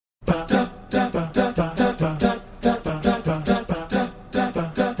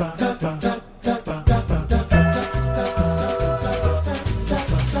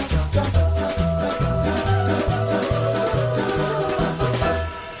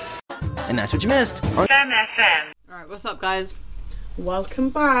And that's what you missed on Femme FM. Alright, what's up, guys? Welcome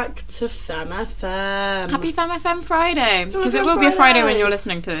back to Femme FM. Happy Femme FM Friday! Because it Femme will be a Friday when Friday. you're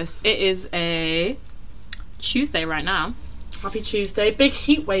listening to this. It is a Tuesday right now. Happy Tuesday. Big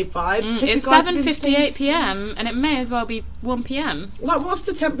heatwave vibes. It's 7:58 p.m. and it may as well be 1 p.m. Like, what's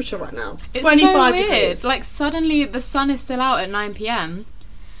the temperature right now? It's 25 so weird. degrees. Like, suddenly the sun is still out at 9 p.m.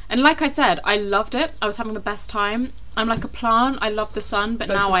 And like I said, I loved it. I was having the best time. I'm like a plant. I love the sun, but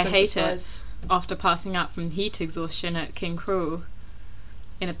now I hate it after passing out from heat exhaustion at King Cruel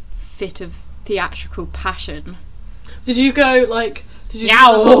in a fit of theatrical passion. Did you go, like... Did you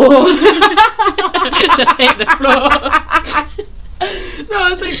Yow! Just hit the floor. No, I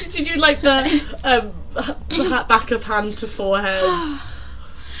was like, did you like the back of hand to forehead?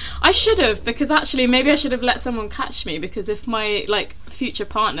 I should have, because actually maybe I should have let someone catch me, because if my like future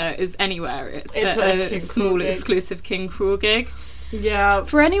partner is anywhere, it's a small exclusive King Cruel gig. Yeah.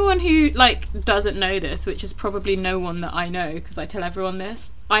 For anyone who like doesn't know this, which is probably no one that I know, because I tell everyone this,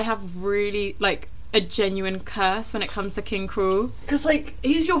 I have really like a genuine curse when it comes to King Cruel. Because like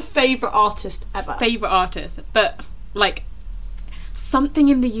he's your favourite artist ever. Favourite artist, but like something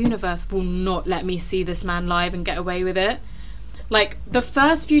in the universe will not let me see this man live and get away with it. Like, the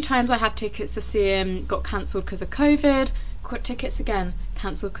first few times I had tickets to see him got cancelled because of COVID. Got tickets again,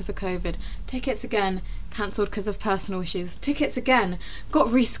 cancelled because of COVID. Tickets again, cancelled because of personal issues. Tickets again, got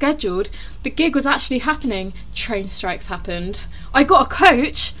rescheduled. The gig was actually happening. Train strikes happened. I got a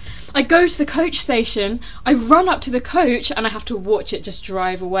coach. I go to the coach station. I run up to the coach and I have to watch it just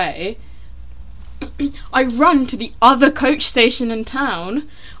drive away. I run to the other coach station in town.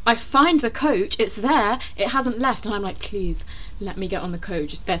 I find the coach. It's there. It hasn't left. And I'm like, please, let me get on the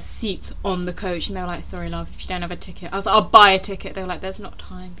coach. There's seats on the coach. And they were like, sorry, love, if you don't have a ticket. I was like, I'll buy a ticket. They were like, there's not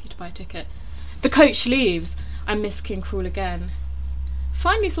time for you to buy a ticket. The coach leaves. I miss King Cruel again.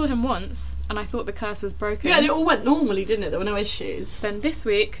 Finally saw him once. And I thought the curse was broken. Yeah, and it all went normally, didn't it? There were no issues. Then this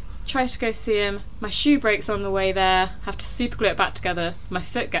week, try to go see him. My shoe breaks on the way there. Have to super glue it back together. My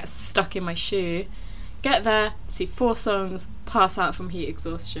foot gets stuck in my shoe. Get there, see 4 songs, pass out from heat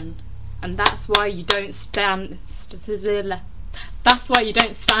exhaustion. And that's why you don't stand... That's why you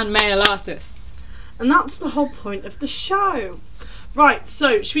don't stand male artists. And that's the whole point of the show. Right,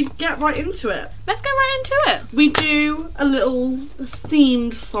 so should we get right into it? Let's get right into it. We do a little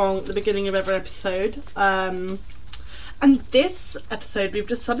themed song at the beginning of every episode. And this episode we've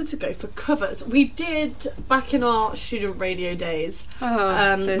decided to go for covers. We did, back in our student radio days,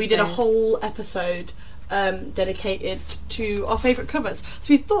 we did a whole episode dedicated to our favourite covers.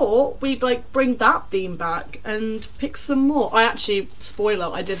 So we thought we'd like bring that theme back and pick some more. I actually, spoiler,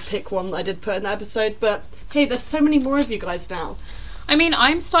 I did pick one that I did put in the episode, but hey, there's so many more of you guys now. I mean,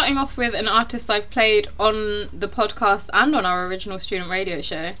 I'm starting off with an artist I've played on the podcast and on our original student radio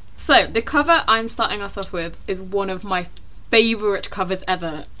show. So, the cover I'm starting us off with is one of my favourite covers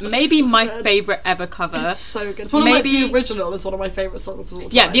ever. Maybe so my favourite ever cover. It's so good. It's one of the original is one of my favourite songs of all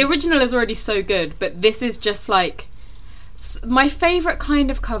time. Yeah, the original is already so good, but this is just like... My favourite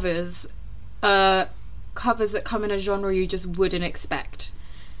kind of covers are covers that come in a genre you just wouldn't expect.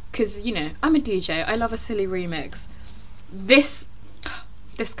 Because, you know, I'm a DJ. I love a silly remix. This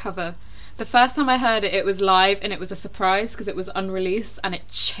cover... The first time I heard it, it was live and it was a surprise because it was unreleased and it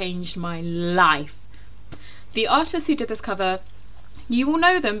changed my life. The artists who did this cover, you will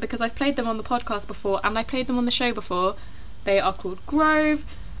know them because I've played them on the podcast before and I played them on the show before. They are called Grove.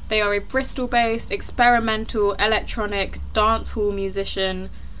 They are a Bristol-based experimental electronic dancehall musician.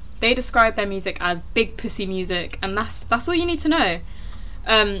 They describe their music as big pussy music, and that's all you need to know.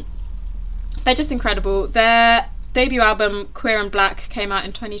 They're just incredible. Their debut album Queer and Black came out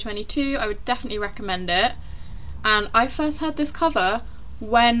in 2022. I would definitely recommend it. And I first heard this cover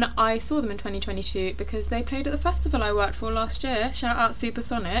when I saw them in 2022 because they played at the festival I worked for last year. Shout out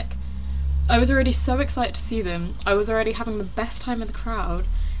Supersonic. I was already so excited to see them. I was already having the best time in the crowd,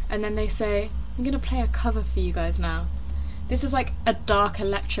 and then they say, I'm gonna play a cover for you guys now. This is like a dark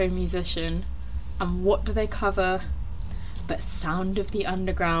electro musician, and what do they cover but Sound of the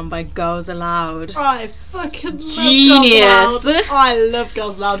Underground by Girls Aloud. I fucking love Genius. Girls Aloud. I love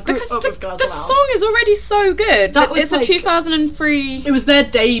Girls Aloud. Because the song is already so good. It's like, a 2003... It was their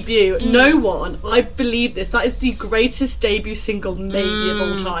debut. No one, I believe this, that is the greatest debut single maybe of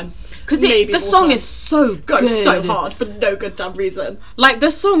all time. Because the song is so good. Goes so hard for no good damn reason. Like,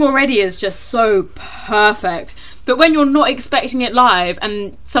 the song already is just so perfect. But when you're not expecting it live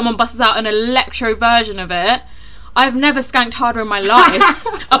and someone busts out an electro version of it, I've never skanked harder in my life,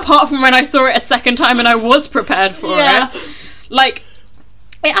 apart from when I saw it a second time and I was prepared for it. Like,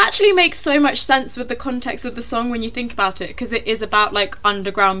 It actually makes so much sense with the context of the song when you think about it, because it is about like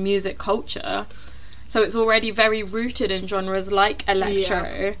underground music culture, so it's already very rooted in genres like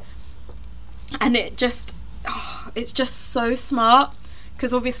electro. And it just it's just so smart,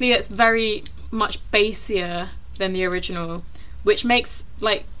 because obviously it's very much bassier than the original, which makes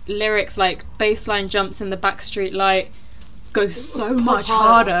like lyrics like bassline jumps in the backstreet light go so much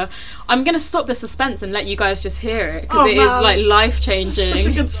harder. I'm gonna stop the suspense and let you guys just hear it, because it is like life-changing. Such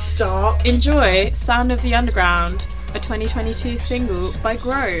a good start. Enjoy Sound of the Underground, a 2022 single by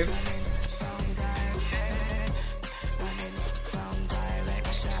Grove.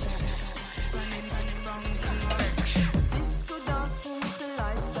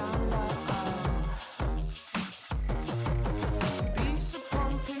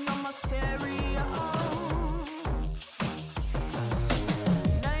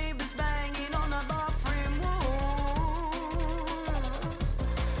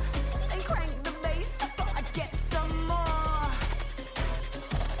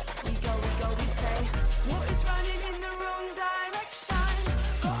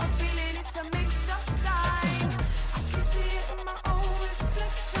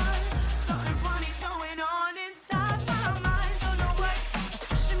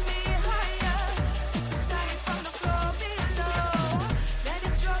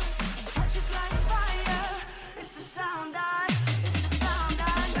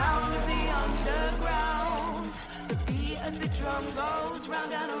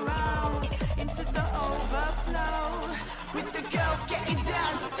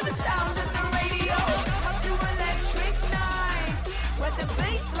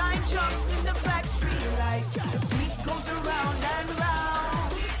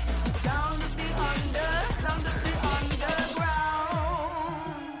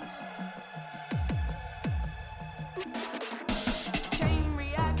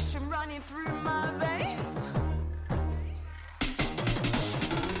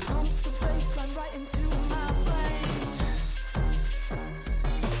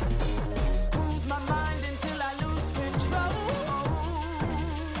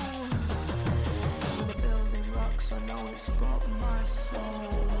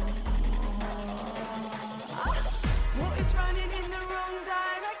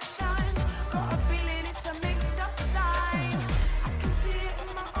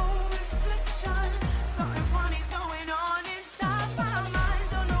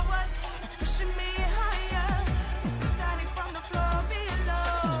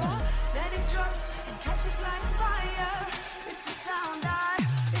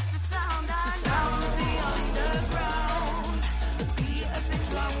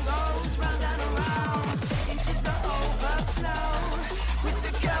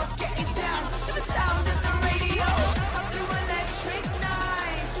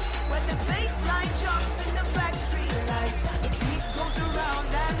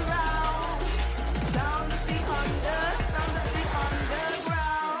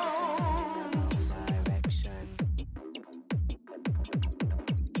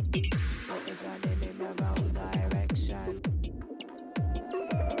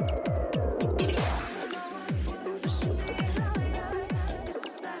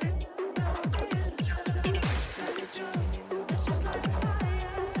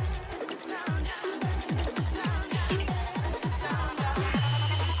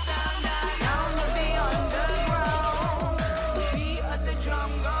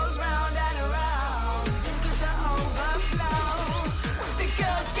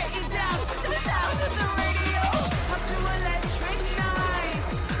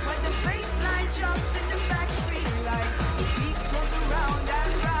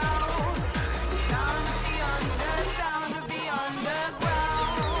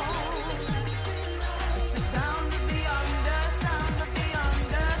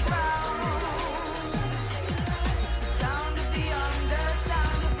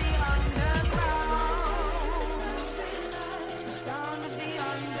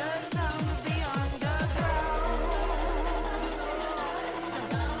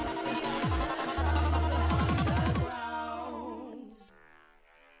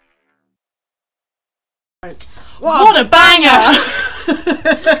 What a banger!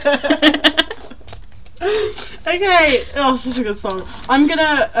 Okay, oh, such a good song. I'm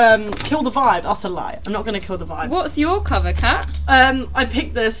gonna kill the vibe. That's a lie. I'm not gonna kill the vibe. What's your cover, Kat? I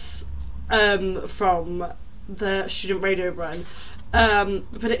picked this from the student radio run.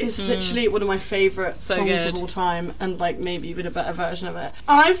 But it is literally one of my favourite songs of all time, and like maybe even a better version of it.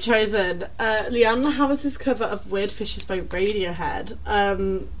 I've chosen Leanne Harris's cover of Weird Fishes by Radiohead.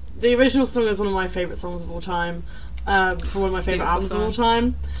 The original song is one of my favourite songs of all time. for one of my favourite albums Beautiful of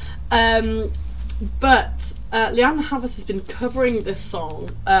all time. But Leanne Havas has been covering this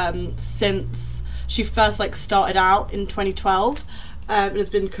song since she first started out in 2012. And has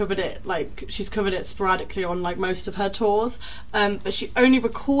been she's covered it sporadically on most of her tours, but she only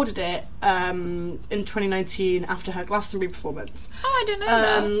recorded it in 2019 after her Glastonbury performance. Oh, I didn't know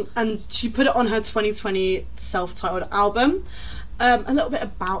that. And she put it on her 2020 self-titled album. A little bit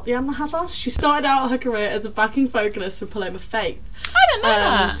about Leanne Havas. She started out her career as a backing vocalist for Paloma Faith. I didn't know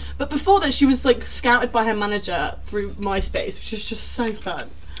that. But before that, she was scouted by her manager through MySpace, which is just so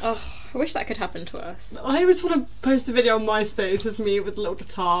fun. Oh, I wish that could happen to us. I always want to post a video on MySpace of me with a little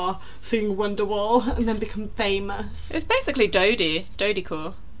guitar singing Wonderwall and then become famous. It's basically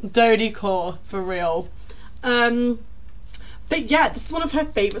Dodiecore. Dodiecore, for real. But yeah, this is one of her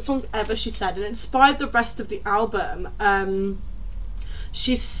favourite songs ever, she said, and it inspired the rest of the album.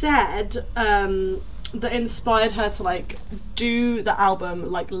 She said that inspired her to do the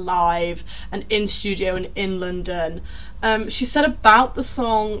album live and in studio and in London. She said about the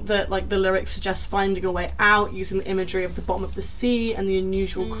song that the lyrics suggest finding a way out using the imagery of the bottom of the sea and the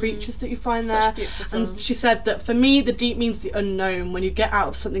unusual creatures that you find there. And she said that for me the deep means the unknown. When you get out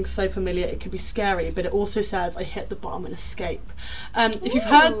of something so familiar it can be scary, but it also says I hit the bottom and escape. If you've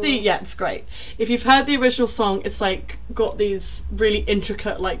heard it's great. If you've heard the original song, it's got these really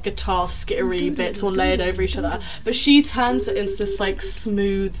intricate guitar skittery bits all layered over each other, but she turns it into this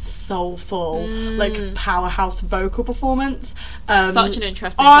smooth, soulful powerhouse vocal performance. Such an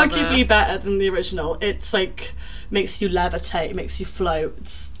interesting arguably cover. better than the original. It's makes you levitate, makes you float.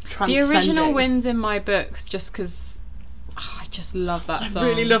 It's transcending. The original wins in my books just because I just love that song. I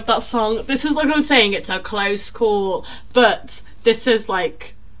really love that song. This is I'm saying, it's a close call, but this is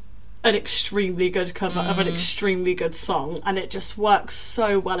an extremely good cover of an extremely good song, and it just works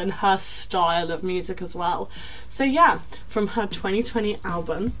so well in her style of music as well. So yeah, from her 2020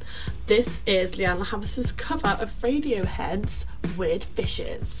 album, this is Leanne Havas's cover of Radiohead's Weird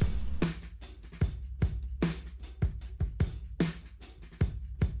Fishes.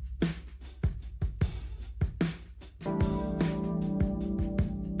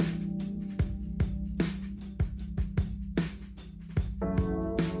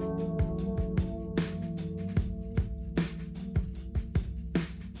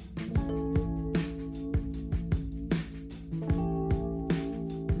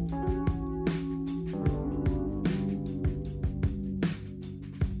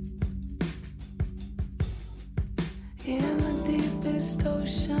 In the deepest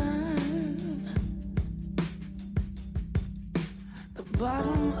ocean, the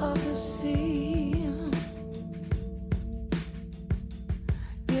bottom of the sea,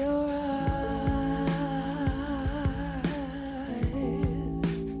 your eyes,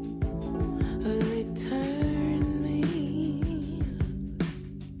 they turn me.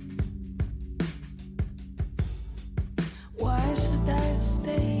 Why should I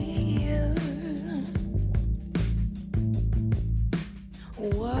stay here?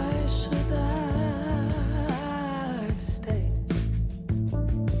 Why should I stay?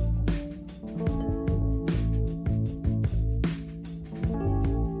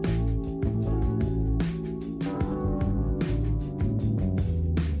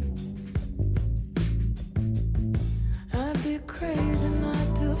 I'd be crazy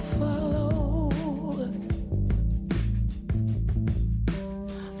not to follow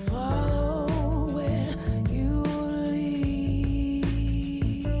where you lead.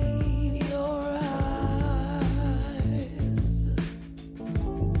 Your eyes,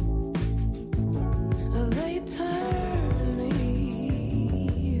 they turn me.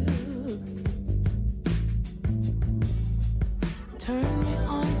 Turn me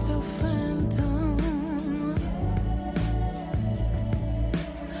onto phantom.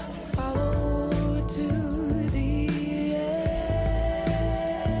 Follow to the edge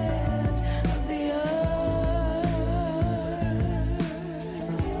of the earth,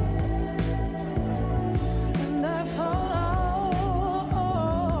 and I fall off.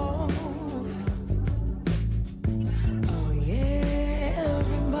 Oh yeah,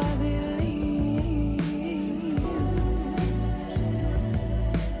 everybody leaves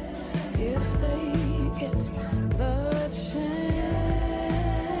if they get the chance,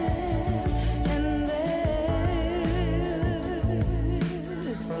 and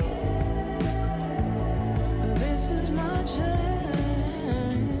this is my chance.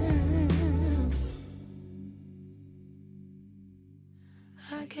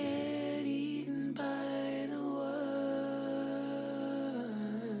 I get eaten by the worms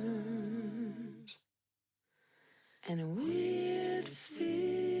and weird fishes.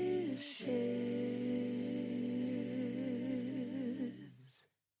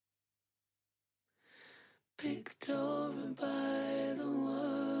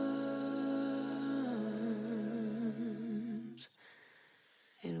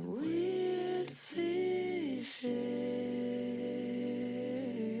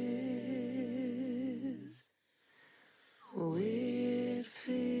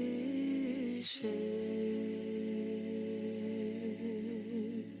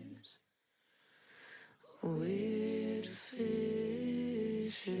 fishes, weird fishes.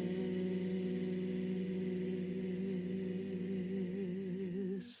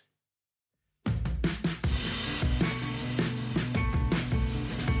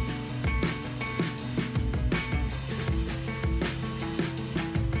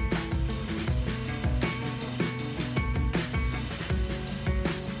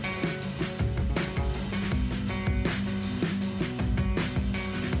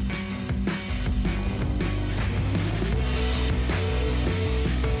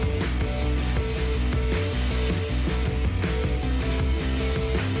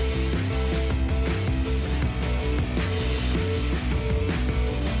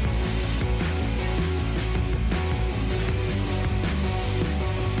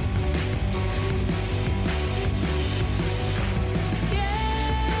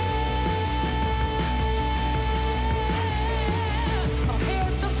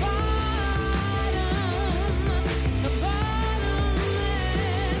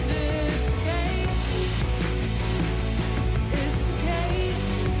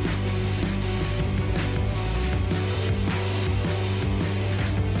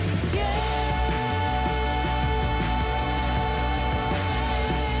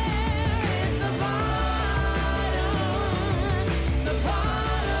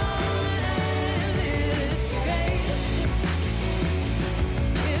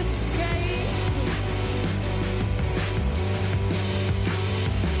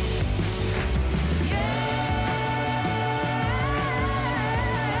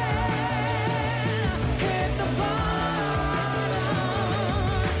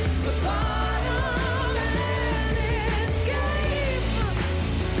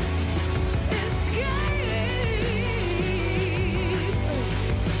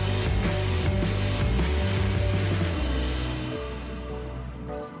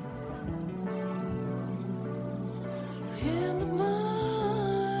 In the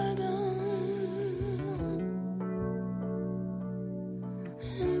bottom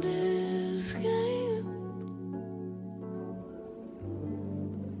and escape.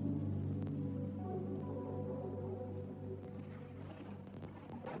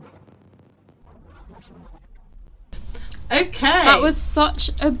 Okay. That was such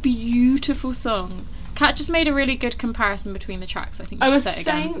a beautiful song. Kat just made a really good comparison between the tracks. I think you I should was say it again.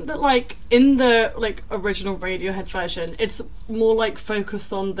 saying that, like, in the original Radiohead version, it's more like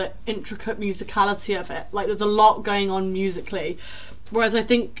focused on the intricate musicality of it. Like, there's a lot going on musically, whereas I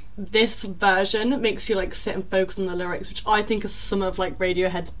think this version makes you like sit and focus on the lyrics, which I think is some of like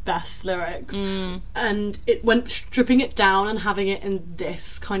Radiohead's best lyrics. And it went stripping it down and having it in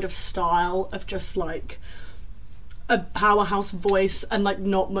this kind of style of just like a powerhouse voice and like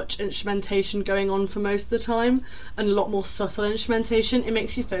not much instrumentation going on for most of the time, and a lot more subtle instrumentation. It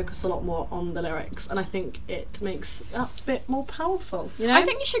makes you focus a lot more on the lyrics, and I think it makes it a bit more powerful, you know? I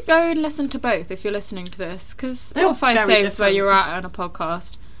think you should go and listen to both if you're listening to this, because They're Spotify very saves where different. you're at on a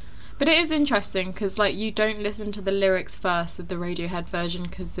podcast. But it is interesting because like you don't listen to the lyrics first with the Radiohead version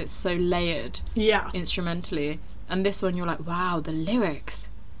because it's so layered Yeah. instrumentally, and this one you're like, wow, the lyrics,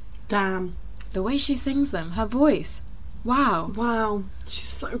 Damn. the way she sings them, her voice, wow. Wow, she's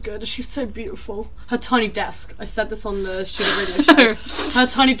so good. She's so beautiful. Her tiny desk. I said this on the Student Radio show. Her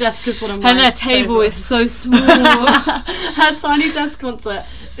tiny desk is one of my And her table favourites. is so small. Her tiny desk concert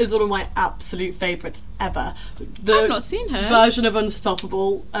is one of my absolute favourites ever. The I've not seen her. version of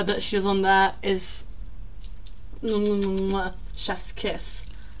Unstoppable that she was on there is chef's kiss.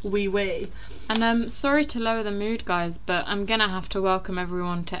 Wee wee. And sorry to lower the mood, guys, but I'm gonna have to welcome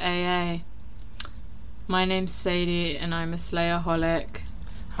everyone to AA. My name's Sadie and I'm a Slayerholic.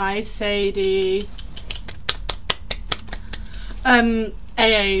 Hi, Sadie.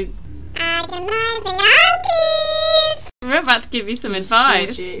 AA. We're about to give you some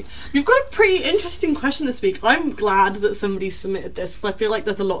advice. You've got a pretty interesting question this week. I'm glad that somebody submitted this. I feel like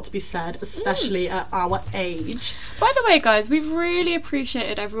there's a lot to be said, especially at our age. By the way, guys, we've really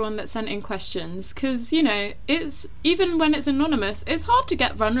appreciated everyone that sent in questions because, you know, it's even when it's anonymous, it's hard to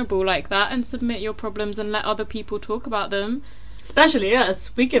get vulnerable like that and submit your problems and let other people talk about them. Especially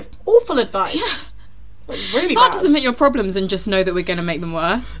us. We give awful advice. Yeah. Like, really It's hard bad. to submit your problems and just know that we're going to make them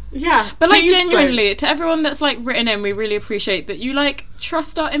worse. Yeah. But like please genuinely, to everyone that's like written in, we really appreciate that you like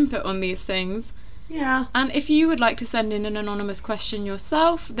trust our input on these things. don't. Yeah. And if you would like to send in an anonymous question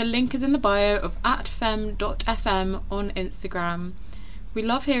yourself, the link is in the bio of @femme.fm on Instagram. We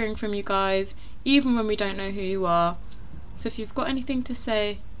love hearing from you guys, even when we don't know who you are. So if you've got anything to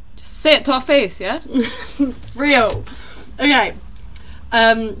say, just say it to our face, yeah? Real. Okay.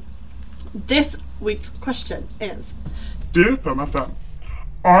 This week's question is: Dear Femme,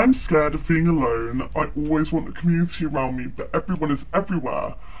 I'm scared of being alone. I always want a community around me, but everyone is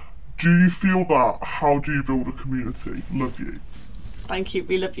everywhere. Do you feel that? How do you build a community? Love you. Thank you.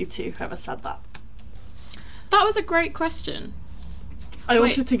 We love you too, whoever said that. That was a great question. I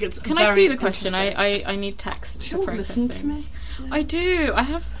also think it's Can very I see the question? interesting. I need text Do to you want to process listen things. to me? I do. I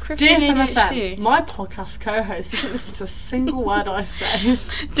have Dear crippling Femme, ADHD. my podcast co-host doesn't listen to a single word I say.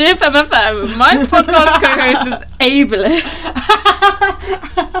 Dear Femme, my podcast co-host is ableist.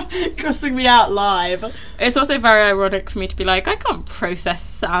 Cussing me out live. It's also very ironic for me to be like, I can't process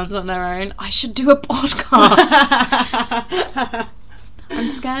sounds on their own. I should do a podcast. I'm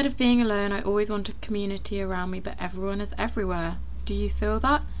scared of being alone. I always want a community around me, but everyone is everywhere. Do you feel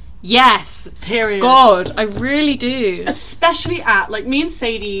that? Yes. Period. God, I really do. Especially at, like, me and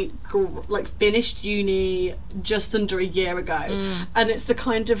Sadie finished uni just under a year ago, and it's the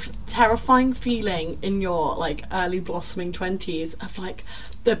kind of terrifying feeling in your like early blossoming 20s of like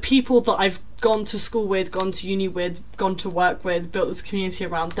the people that I've gone to school with, gone to uni with, gone to work with, built this community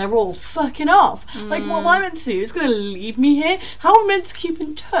around, they're all fucking off. Like, what am I meant to do? Who's going to leave me here? How am I meant to keep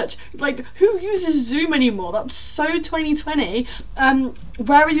in touch? Like, who uses Zoom anymore? That's so 2020.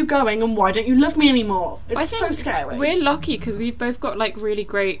 Where are you going and why don't you love me anymore? It's so scary. We're lucky because we've both got like really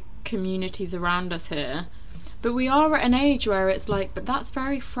great communities around us here. But we are at an age where it's like, but that's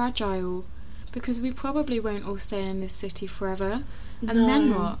very fragile because we probably won't all stay in this city forever. And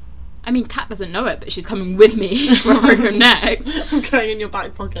then what? I mean, Kat doesn't know it, but she's coming with me wherever I go next. I'm going in your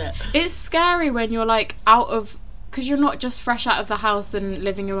back pocket. It's scary when you're like out of, because you're not just fresh out of the house and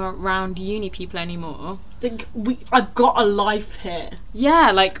living around uni people anymore. Like, I've got a life here.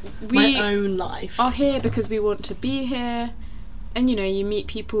 Yeah, like we my own life. are here because we want to be here, and you know, you meet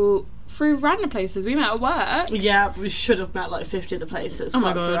people through random places. We met at work. Yeah, we should have met like 50 other places. Oh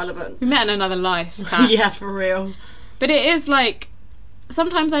my that's god, irrelevant. we met in another life. Kat. Yeah, for real. But it is like,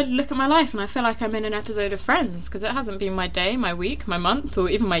 sometimes I look at my life and I feel like I'm in an episode of Friends because it hasn't been my day, my week, my month, or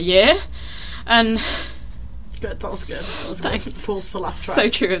even my year. And good, that was good. That was thanks. good. Pause for laugh track. So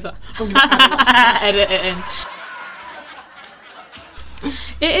true as well. I'm gonna Edit it in.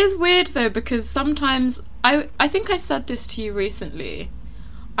 It is weird though because sometimes I think I said this to you recently.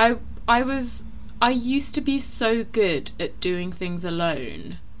 I used to be so good at doing things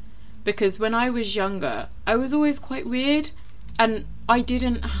alone because when I was younger I was always quite weird and I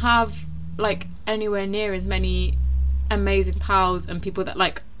didn't have like anywhere near as many amazing pals and people that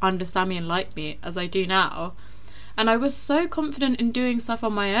like understand me and like me as I do now, and I was so confident in doing stuff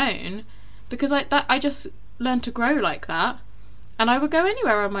on my own because I just learned to grow like that, and I would go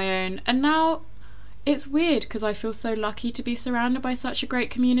anywhere on my own. And now it's weird because I feel so lucky to be surrounded by such a great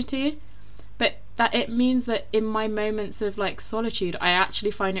community, but that it means that in my moments of like solitude I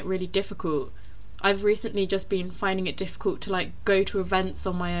actually find it really difficult. I've recently just been finding it difficult to like go to events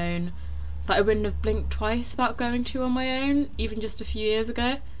on my own that I wouldn't have blinked twice about going to on my own even just a few years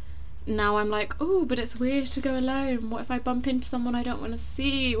ago. Now I'm like, oh, but it's weird to go alone. What if I bump into someone I don't want to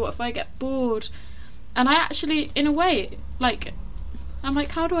see? What if I get bored? And I actually, in a way, like, I'm like,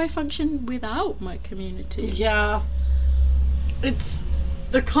 how do I function without my community? Yeah. It's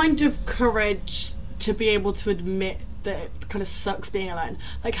the kind of courage to be able to admit that it kind of sucks being alone.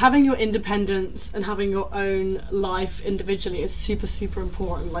 Like, having your independence and having your own life individually is super, super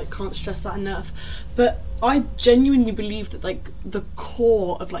important. Like, can't stress that enough. But I genuinely believe that, like, the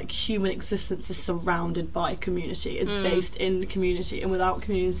core of, like, human existence is surrounded by community. It's based in community. And without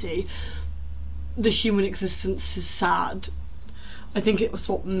community, the human existence is sad. I think it was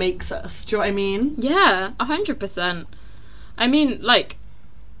what makes us. Do you know what I mean? Yeah, 100%. I mean, like,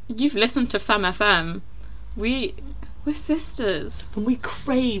 you've listened to Femme FM. We're sisters. And we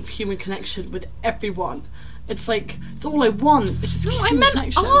crave human connection with everyone. It's like, it's all I want. It's just No, I human meant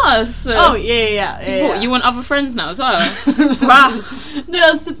connection. us. Oh, yeah. What, you want other friends now as well? Wow.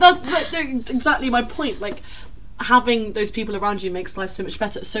 No, that's exactly my point. Like, having those people around you makes life so much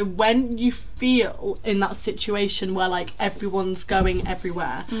better. So when you feel in that situation where like everyone's going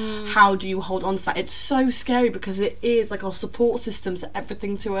everywhere, how do you hold on to that? It's so scary because it is like our support systems are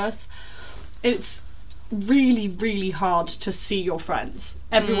everything to us. It's really, really hard to see your friends.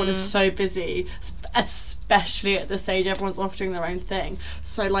 Everyone is so busy, especially at this age. Everyone's off doing their own thing.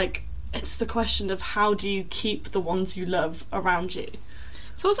 So like, it's the question of how do you keep the ones you love around you?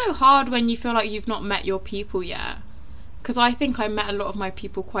 It's also hard when you feel like you've not met your people yet, because I think I met a lot of my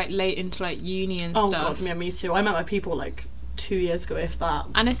people quite late into like uni and stuff. Oh god, yeah, me too. I met my people like 2 years ago, if that.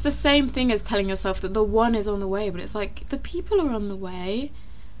 And it's the same thing as telling yourself that the one is on the way, but it's like the people are on the way.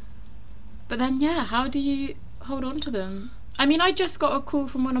 But then, yeah, how do you hold on to them? I mean, I just got a call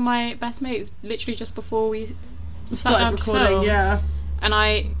from one of my best mates literally just before we sat down to recording, film, yeah. and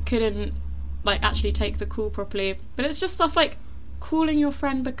I couldn't like actually take the call properly. But it's just stuff like calling your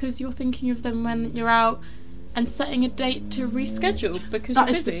friend because you're thinking of them when you're out, and setting a date to reschedule because That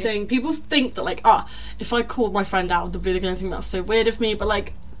you're is busy. the thing. People think that like, if I called my friend out of the blue, they're gonna think that's so weird of me. But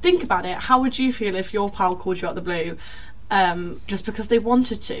like, think about it. How would you feel if your pal called you out of the blue? Just because they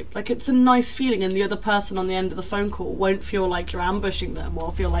wanted to. Like, it's a nice feeling, and the other person on the end of the phone call won't feel like you're ambushing them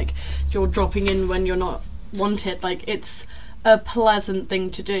or feel like you're dropping in when you're not wanted. Like, it's a pleasant thing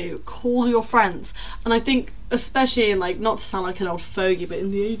to do. Call your friends. And I think, especially in, like, not to sound like an old fogey, but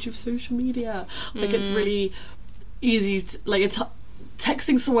in the age of social media, like, it's really easy to, like, it's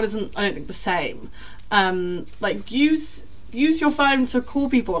texting someone isn't, I don't think, the same. Like, use your phone to call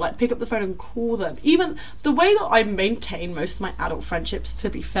people, like pick up the phone and call them. Even the way that I maintain most of my adult friendships, to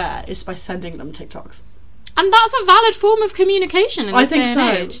be fair, is by sending them TikToks. And that's a valid form of communication in this day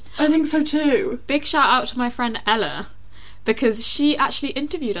and age. I think so too. Big shout out to my friend Ella, because she actually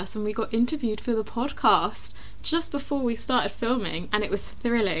interviewed us, and we got interviewed for the podcast just before we started filming, and it was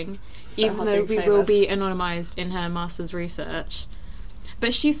thrilling, even though we will be anonymised in her master's research.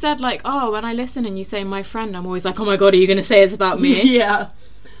 But she said, like, oh, when I listen and you say my friend, I'm always like, oh my god, are you going to say it's about me? Yeah.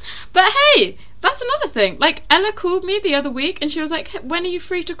 But hey, that's another thing. Like, Ella called me the other week and she was like, hey, when are you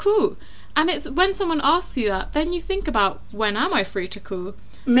free to call? And it's when someone asks you that, then you think about, when am I free to call?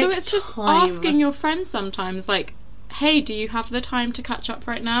 So it's just asking your friends sometimes, like, hey, do you have the time to catch up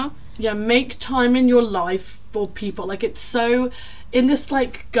right now? Yeah, make time in your life for people. Like, it's so, in this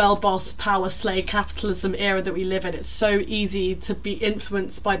like girl boss power slay capitalism era that we live in, it's so easy to be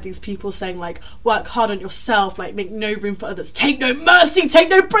influenced by these people saying like, work hard on yourself, like make no room for others, take no mercy, take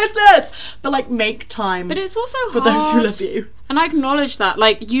no prisoners, but like make time. But it's also for hard. those who love you. And I acknowledge that.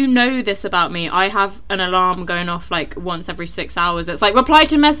 Like, you know this about me, I have an alarm going off like once every 6 hours. It's like, reply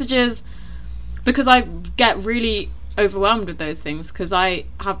to messages, because I get really overwhelmed with those things, because I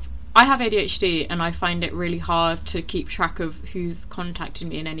have ADHD and I find it really hard to keep track of who's contacting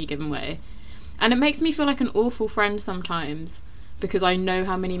me in any given way. And it makes me feel like an awful friend sometimes, because I know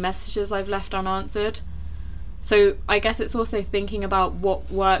how many messages I've left unanswered. So I guess it's also thinking about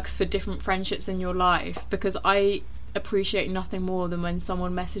what works for different friendships in your life, because I appreciate nothing more than when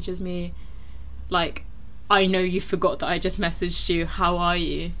someone messages me like, I know you forgot that I just messaged you, how are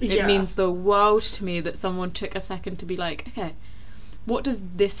you? Yeah. It means the world to me that someone took a second to be like, okay, what does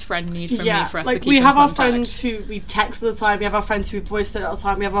this friend need from me for us to keep we in have contact? our friends who we text all the time, we have our friends who voice note all the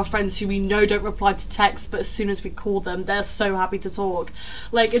time, we have our friends who we know don't reply to text, but as soon as we call them, they're so happy to talk.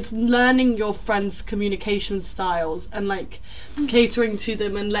 Like, it's learning your friends' communication styles and like catering to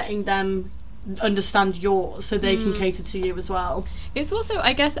them and letting them understand yours so they can cater to you as well. It's also,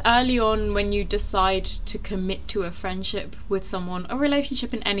 I guess, early on when you decide to commit to a friendship with someone, a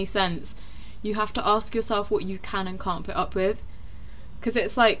relationship in any sense, you have to ask yourself what you can and can't put up with. Because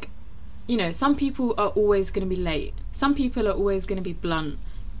it's like, you know, some people are always going to be late. Some people are always going to be blunt.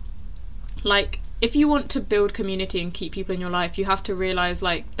 Like, if you want to build community and keep people in your life, you have to realise,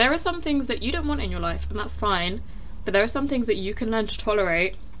 like, there are some things that you don't want in your life, and that's fine. But there are some things that you can learn to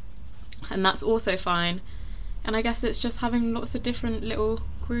tolerate, and that's also fine. And I guess it's just having lots of different little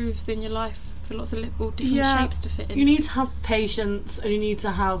grooves in your life for lots of little different shapes to fit in. You need to have patience, and you need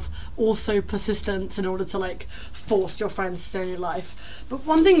to have also persistence in order to like force your friends to stay in your life. But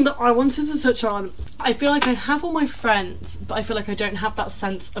one thing that I wanted to touch on, I feel like I have all my friends, but I feel like I don't have that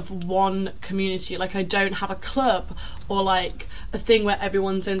sense of one community. Like, I don't have a club or like a thing where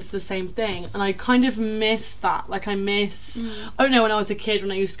everyone's into the same thing, and I kind of miss that. Like, I miss I don't know, when I was a kid,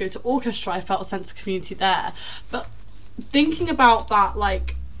 when I used to go to orchestra, I felt a sense of community there. But thinking about that,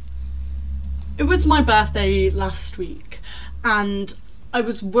 like, it was my birthday last week, and I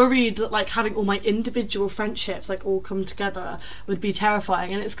was worried that like having all my individual friendships like all come together would be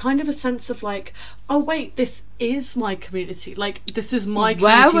terrifying. And it's kind of a sense of like, oh wait, this is my community. Like, this is my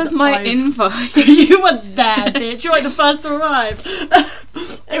community. Where was my invite? You were there, bitch. You're like the first to arrive.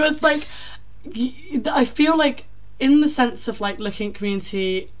 It was like, I feel like, in the sense of like looking at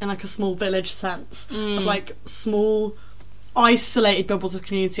community in like a small village sense of like small isolated bubbles of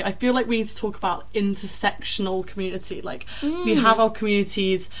community, I feel like we need to talk about intersectional community. Like, we have our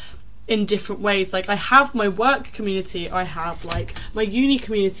communities in different ways. Like, I have my work community, I have like my uni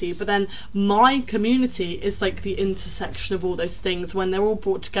community, but then my community is like the intersection of all those things. When they're all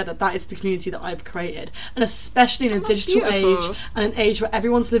brought together, that is the community that I've created. And especially in a digital age, and an age where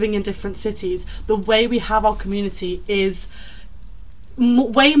everyone's living in different cities, the way we have our community is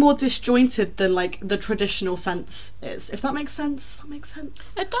way more disjointed than like the traditional sense is. If that makes sense. That makes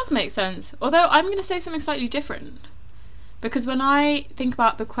sense. It does make sense. Although I'm going to say something slightly different. Because when I think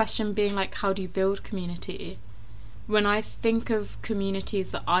about the question being like, how do you build community? When I think of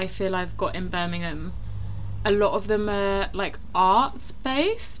communities that I feel I've got in Birmingham, a lot of them are like arts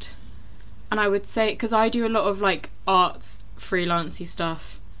based. And I would say, because I do a lot of like arts freelancey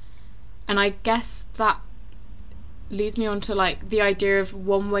stuff, and I guess that leads me on to like the idea of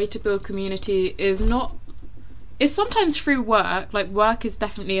one way to build community is sometimes through work. Like work is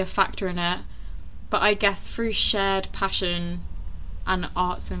definitely a factor in it, but I guess through shared passion and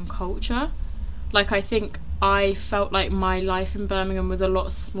arts and culture. Like I think I felt like my life in Birmingham was a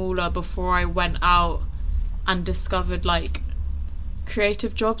lot smaller before I went out and discovered like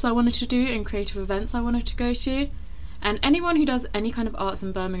creative jobs I wanted to do and creative events I wanted to go to. And anyone who does any kind of arts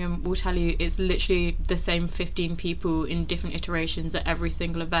in Birmingham will tell you it's literally the same 15 people in different iterations at every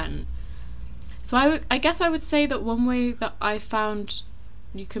single event. So I guess I would say that one way that I found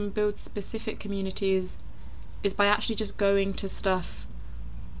you can build specific communities is by actually just going to stuff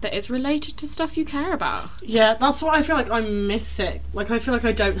that is related to stuff you care about. Yeah, that's what I feel like I'm missing. Like I feel like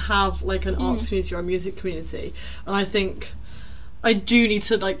I don't have like an arts community or a music community, and I think I do need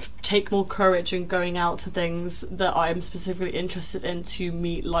to like take more courage in going out to things that I'm specifically interested in to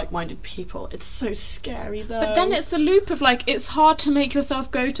meet like-minded people. It's so scary though. But then it's the loop of like, it's hard to make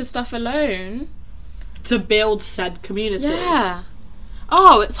yourself go to stuff alone to build said community. Yeah.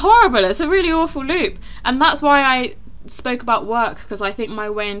 Oh, it's horrible. It's a really awful loop. And that's why I spoke about work, because I think my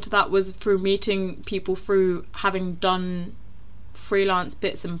way into that was through meeting people, through having done freelance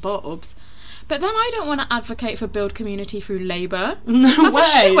bits and bobs. But then I don't want to advocate for build community through labour. That's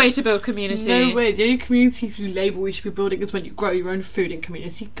a shit way to build community. No way. The only community through labour we should be building is when you grow your own food in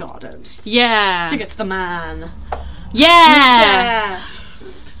community gardens. Yeah. Stick it to the man. Yeah.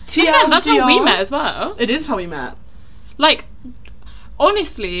 TLDR. Yeah, that's how we met as well. It is how we met. Like,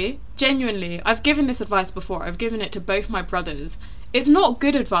 honestly, genuinely, I've given this advice before. I've given it to both my brothers. It's not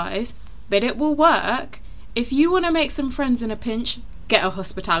good advice, but it will work. If you want to make some friends in a pinch, get a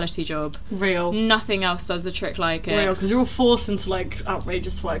hospitality job. Real. Nothing else does the trick like it. Real, because you're all forced into like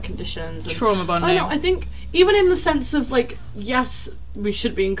outrageous work conditions. And trauma bonding. I know, I think even in the sense of like, yes, we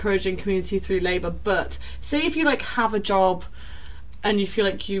should be encouraging community through labour, but say if you like have a job and you feel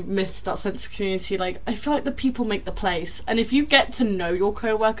like you miss that sense of community, like I feel like the people make the place. And if you get to know your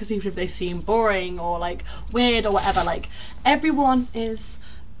co-workers, even if they seem boring or like weird or whatever, like everyone is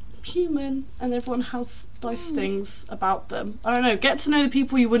human and everyone has nice things about them. I don't know, get to know the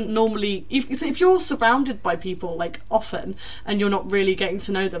people you wouldn't normally, if you're surrounded by people like often and you're not really getting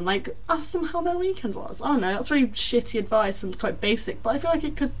to know them, like ask them how their weekend was. I don't know, that's really shitty advice and quite basic, but I feel like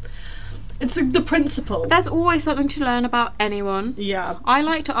it could, it's the principle. There's always something to learn about anyone. Yeah. I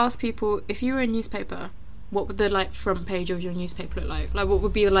like to ask people, if you were a newspaper, what would the like front page of your newspaper look like? Like what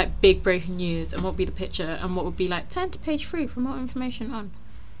would be the like big breaking news, and what would be the picture, and what would be like turn to page 3 for more information on.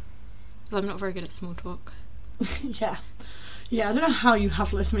 I'm not very good at small talk. Yeah, I don't know how you have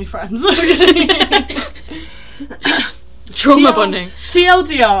so many friends. Trauma bonding.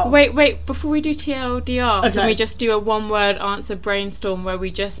 TLDR. Wait, before we do TLDR, okay, can we just do a one-word answer brainstorm where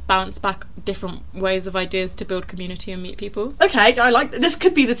we just bounce back different ways of ideas to build community and meet people? Okay, I like this.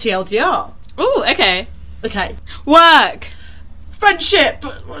 Could be the TLDR. Oh, okay. Okay. Work. Friendship.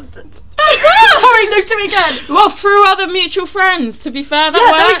 Sorry, no, do it again. Well, through other mutual friends, to be fair, that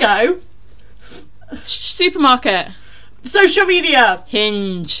works. There we go. Supermarket. Social media.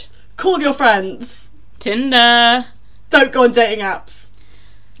 Hinge. Call your friends. Tinder. Don't go on dating apps.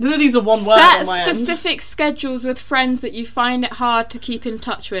 None of these are one word on my Set end. specific schedules with friends that you find it hard to keep in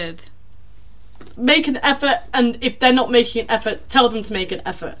touch with. Make an effort, and if they're not making an effort, tell them to make an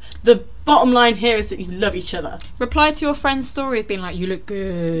effort. The bottom line here is that you love each other. Reply to your friends' stories being like, you look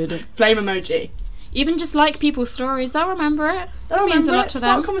good. Flame emoji. Even just like people's stories, they'll remember it. They'll means remember a lot it. to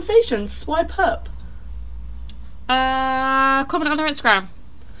Start them. a conversation. Swipe up. Comment on their Instagram.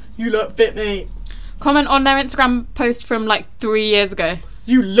 You look fit, mate. Comment on their Instagram post from like 3 years ago.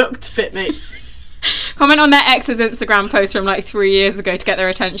 You looked fit, mate. Comment on their ex's Instagram post from like 3 years ago to get their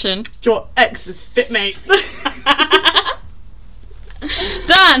attention. Your ex is fit, mate.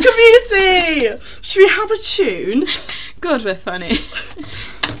 Done! Community! Should we have a tune? God, we're funny.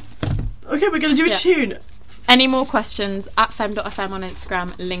 Okay, we're going to do a tune. Any more questions? At femme.fm on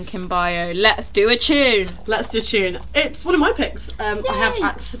Instagram, link in bio. Let's do a tune. Let's do a tune. It's one of my picks. I have Yay.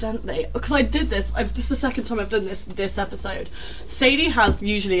 accidentally, because I did this, this is the second time I've done this episode. Sadie has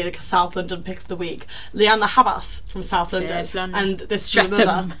usually like a South London pick of the week. Leanna Havas from South London. And this is Streatham.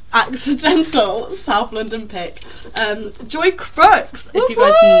 another accidental South London pick. Joy Crooks, if you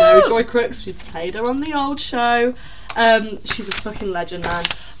guys Woo-hoo! know Joy Crooks, we've played her on the old show. She's a fucking legend,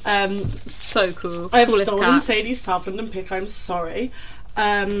 man. So cool. I have Coolest stolen cat. Sadie's South London pick. I'm sorry.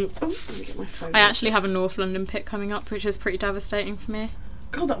 Let me get my phone. I actually have a North London pick coming up, which is pretty devastating for me.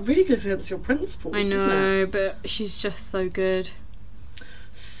 God, that really goes against your principles. I know, isn't it? but she's just so good.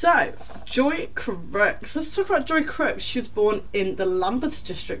 So, Joy Crooks. Let's talk about Joy Crooks. She was born in the Lambeth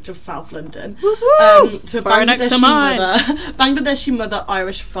district of South London. Woo-hoo! To a Bar next to mine. Bangladeshi mother,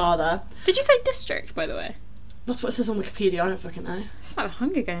 Irish father. Did you say district, by the way? That's what it says on Wikipedia. I don't fucking know. It's like a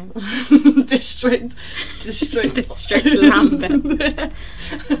Hunger Games. district. District Lambeth.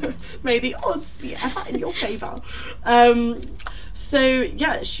 May the odds be ever in your favour. So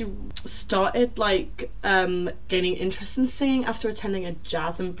yeah, she started like gaining interest in singing after attending a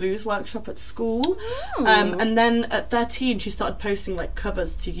jazz and blues workshop at school. And then at 13 she started posting like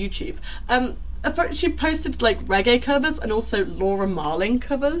covers to YouTube. She posted like reggae covers and also Laura Marling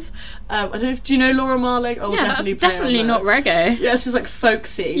covers. I don't know if, do you know Laura Marling? Oh, Yeah, definitely that's definitely not reggae. Yeah, she's like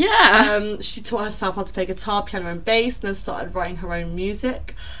folksy. Yeah. She taught herself how to play guitar, piano and bass, and then started writing her own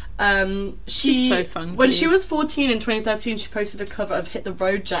music. She's so funky. When she was 14 in 2013, she posted a cover of Hit the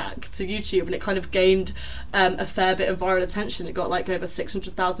Road Jack to YouTube, and it kind of gained a fair bit of viral attention. It got like over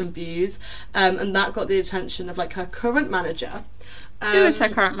 600,000 views, and that got the attention of like her current manager. Who is her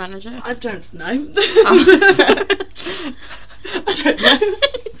current manager? I don't know. Oh. I don't know.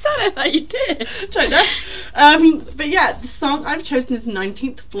 It sounded like you did. Don't know. But yeah, the song I've chosen is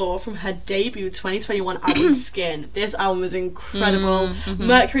 19th Floor from her debut 2021 album Skin. This album is incredible.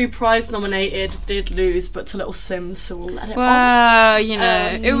 Mercury Prize nominated, did lose, but to Little Sims, so we'll let it Well, you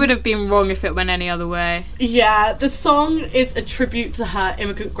know, it would have been wrong if it went any other way. Yeah, the song is a tribute to her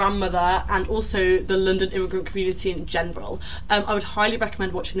immigrant grandmother and also the London immigrant community in general. I would highly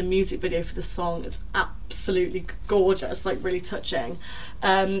recommend watching the music video for the song. It's absolutely gorgeous, like really touching.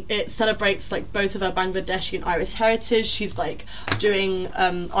 It celebrates like both of her Bangladeshi and Irish heritage. She's like doing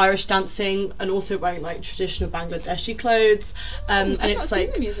Irish dancing and also wearing like traditional Bangladeshi clothes. And it's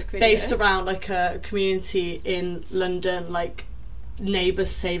like based around like a community in London, like neighbours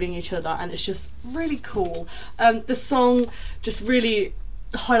saving each other, and it's just really cool. The song just really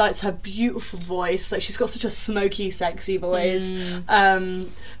highlights her beautiful voice. Like, she's got such a smoky, sexy voice.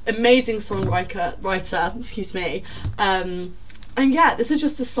 Amazing songwriter, excuse me. And yeah, this is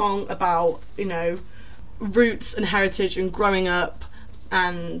just a song about, you know, roots and heritage and growing up,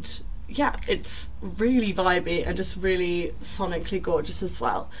 and yeah, it's really vibey and just really sonically gorgeous as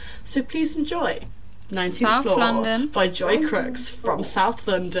well. So please enjoy 19th South Floor London. by Joy Crooks from South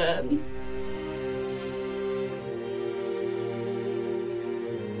London.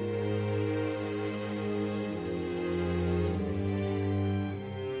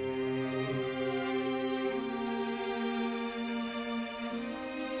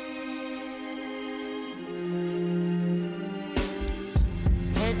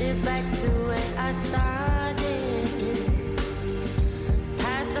 Headed back to where I started,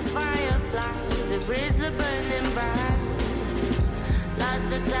 past the fireflies, a grizzly burning bright. Lost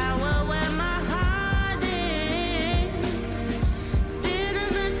the tower where my heart is,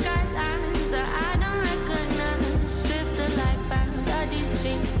 cinema skylines that I don't recognize. Strip the life out of these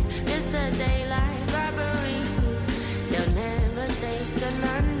streets, it's a daylight robbery. They'll never take a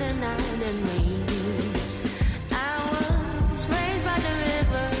London out of me.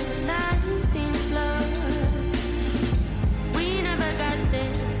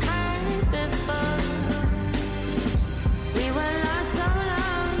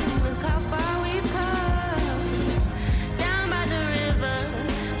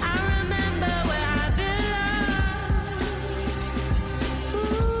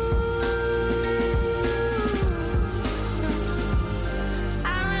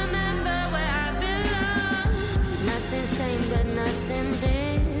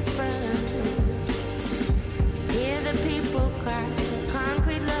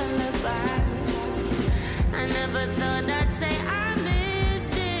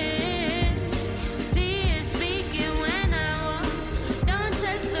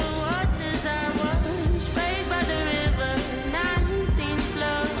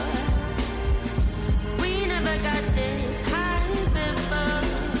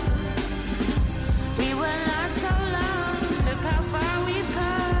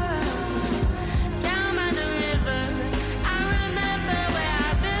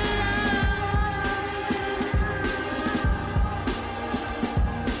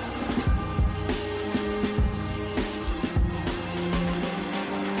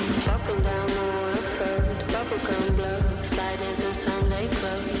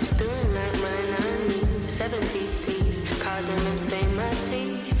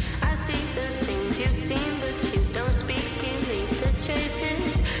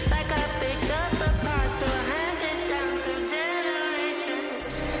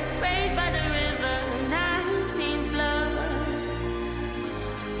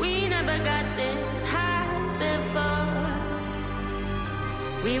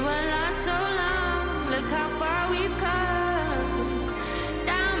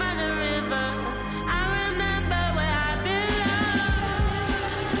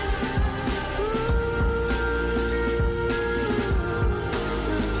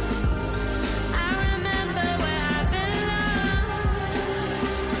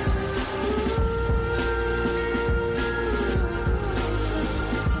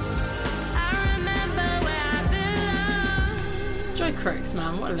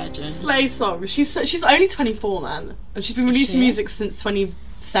 what a legend. Slay song. She's only 24, man, and she's been releasing music since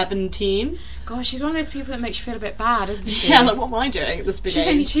 2017. God, she's one of those people that makes you feel a bit bad, isn't she? Yeah, like, what am I doing at this big She's age?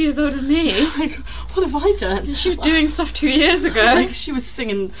 only 2 years older than me. Like, what have I done? She was doing stuff 2 years ago. Like, she was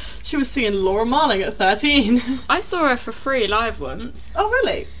singing Laura Marling at 13. I saw her for free live once. Oh,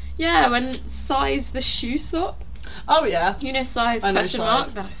 really? Yeah, when Size the Shoe Shop. Oh, yeah. You know Size I know question mark?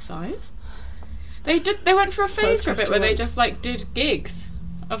 Size. They're like, Size? They went for a phase for a bit where they just like did gigs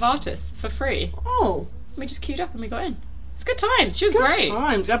of artists for free. Oh. We just queued up and we got in. It's good times. She was Good great.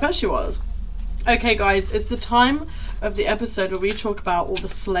 times. I bet she was. Okay, guys, it's the time of the episode where we talk about all the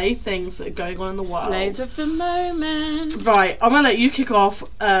slay things that are going on in the world. Slays of the moment. Right, I'm gonna let you kick off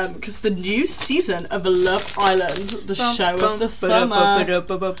because the new season of Love Island, the show of the summer.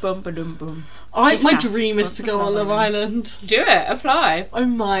 My dream is to go on Love Island. Do it. Apply. I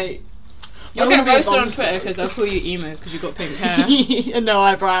might. You'll I get wanna be a roasted on bombshell. Twitter because I'll call you emo because you've got pink hair. And no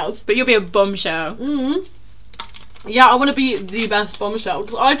eyebrows. But you'll be a bombshell. Yeah, I want to be the best bombshell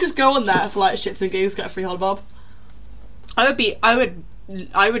because I just go on there for like shits and gigs, get a free holibob. I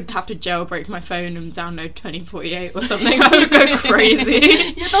would have to jailbreak my phone and download 2048 or something. I would go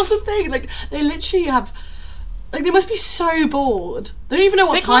crazy. Yeah, that's the thing. Like, they literally have. Like, they must be so bored. They don't even know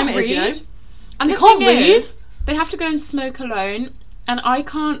what time it is, you know? And They the can't thing read. is, they have to go and smoke alone. And I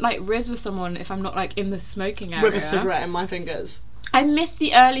can't, like, rizz with someone if I'm not, like, in the smoking area. With a cigarette in my fingers. I missed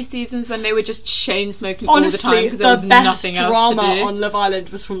the early seasons when they were just chain smoking all the time Honestly, because there was the best nothing else drama to do. on Love Island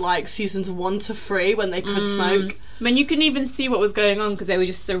was from like seasons 1 to 3 when they could smoke. I mean, you couldn't even see what was going on because they were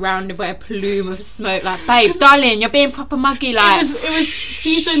just surrounded by a plume of smoke. Like, babe, darling, you're being proper muggy. Like, It was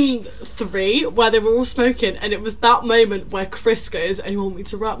season 3 where they were all smoking, and it was that moment where Chris goes, "And you want me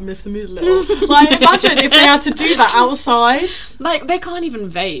to rap and lift the mood a little?" Like, imagine if they had to do that outside. like they can't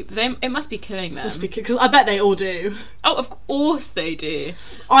even vape. It must be killing them. Because I bet they all do. Oh, of course they do.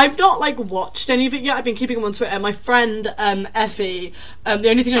 I've not like watched any of it yet. I've been keeping them on Twitter. My friend Effie, the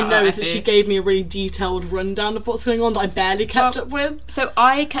only thing Shout I know out is that Effie. she gave me a really detailed rundown of what's going on that I barely kept up with. So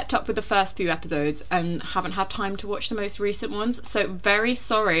I kept up with the first few episodes and haven't had time to watch the most recent ones. So very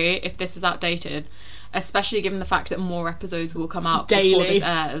sorry if this is outdated, especially given the fact that more episodes will come out before Daily. this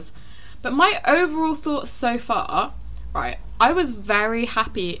airs. But my overall thoughts so far, right, I was very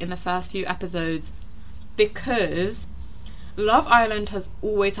happy in the first few episodes because Love Island has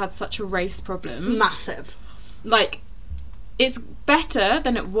always had such a race problem. Massive. Like, it's better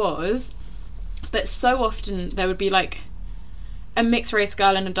than it was, but so often there would be like a mixed race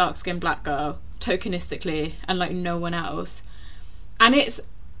girl and a dark skinned black girl, tokenistically, and like no one else. And it's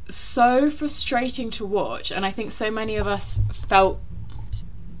so frustrating to watch, and I think so many of us felt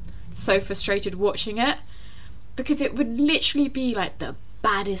so frustrated watching it because it would literally be like the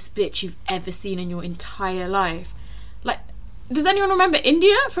baddest bitch you've ever seen in your entire life. Like, does anyone remember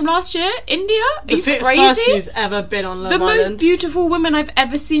India from last year? India? Are The you fittest crazy? person who's ever been on Love The Island. most beautiful woman I've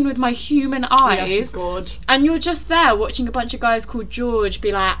ever seen with my human Yeah, eyes. she's gorgeous. And you're just there watching a bunch of guys called George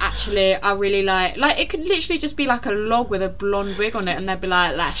be like, actually, I really like it could literally just be like a log with a blonde wig on it, and they'd be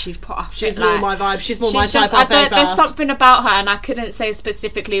like, she's put off. She's it, more like, my vibe. She's more she's my just, type of baby. there's something about her, and I couldn't say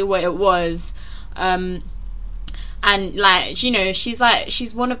specifically what it was. And like, you know, she's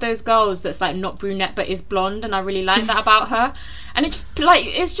one of those girls that's like not brunette but is blonde, and I really like that about her. And it's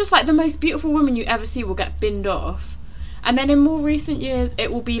just like the most beautiful woman you ever see will get binned off. And then in more recent years,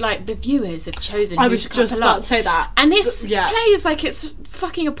 it will be like the viewers have chosen. I who was to just couple about up. to say that. And this plays like it's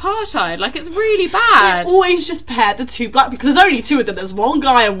fucking apartheid. Like, it's really bad. They always just pair the two black because there's only two of them. There's one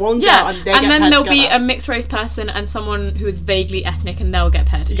guy and one girl, and they get then paired there'll be together. a mixed race person and someone who is vaguely ethnic, and they'll get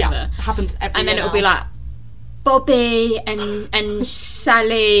paired together. Yeah, happens every And then year it'll be now. like, Bobby and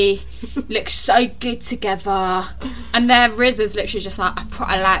Sally look so good together, and their Riz is literally just like,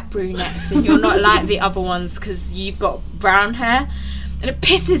 I like brunettes and you're not like the other ones because you've got brown hair, and it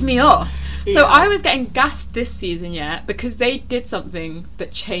pisses me off. So Yeah. I was getting gassed this season, because they did something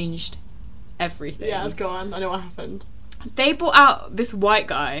that changed everything. Yeah, go on. I know what happened. They brought out this white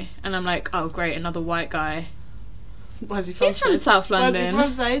guy, and I'm like, oh great, another white guy. Where's he from? He's from Sid? South London. Where's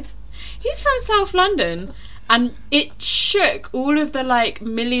he from, Sid? He's from South London, and it shook all of the like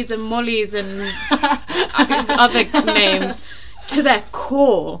Millies and Mollies and other names to their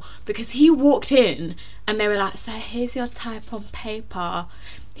core, because he walked in and they were like, so here's your type on paper.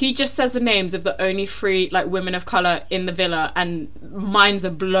 He just says the names of the only 3 like women of colour in the villa, and minds are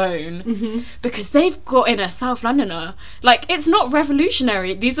blown because they've got in a South Londoner. Like, it's not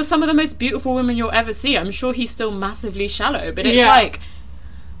revolutionary. These are some of the most beautiful women you'll ever see. I'm sure he's still massively shallow, but it's like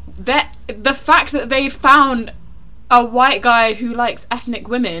the fact that they found a white guy who likes ethnic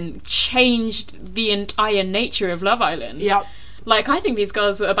women changed the entire nature of Love Island. Yep. Like, I think these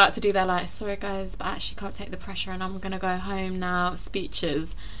girls were about to do their, like, sorry guys, but I actually can't take the pressure and I'm gonna go home now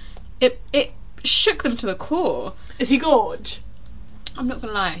speeches. It shook them to the core. Is he gorge? I'm not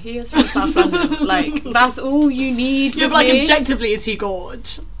gonna lie, he is from South London. Like, that's all you need. You're like, objectively, is he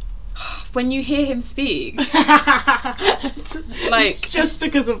gorge? When you hear him speak, like, it's just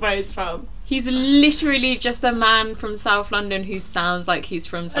because of where he's from. He's literally just a man from South London who sounds like he's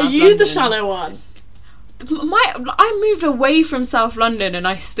from South London. Are you the shallow one? I moved away from South London and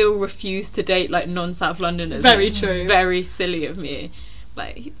I still refuse to date, like, non-South Londoners. Very it's true. Very silly of me.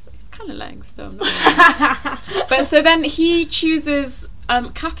 Like, he's kind of lame still. I'm not gonna lie. But so then he chooses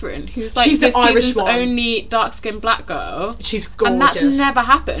Catherine, who's like, she's the Irish one. Only dark-skinned black girl. She's gorgeous. And that's never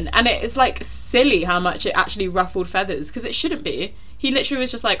happened. And it's like silly how much it actually ruffled feathers, because it shouldn't be. He literally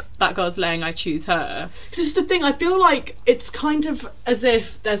was just like, that girl's laying, I choose her. This is the thing, I feel like it's kind of as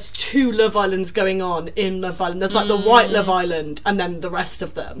if there's two Love Islands going on in Love Island. There's like the white Love Island and then the rest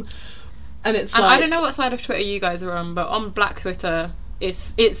of them. And it's like, I don't know what side of Twitter you guys are on, but on Black Twitter,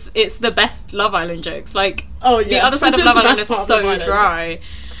 it's the best Love Island jokes. Like, oh yeah, the other side of Love Island is so dry.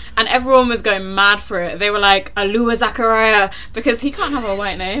 And everyone was going mad for it. They were like, Alua Zachariah, because he can't have a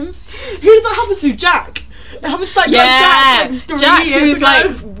white name. Who did that happen to? Jack? It happens to like, Jack who's like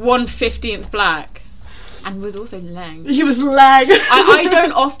 1/15th black and was also lang. He was lang. I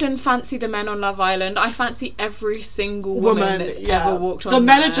don't often fancy the men on Love Island. I fancy every single woman that's ever walked on the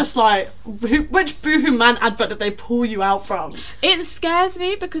men there. Are just like, which Boohoo Man advert did they pull you out from? It scares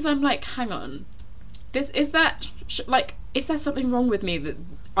me because I'm like, hang on, is there something wrong with me that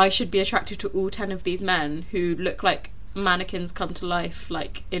I should be attracted to all 10 of these men who look like mannequins come to life,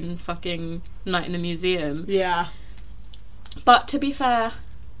 like in fucking Night in the Museum? Yeah. But to be fair,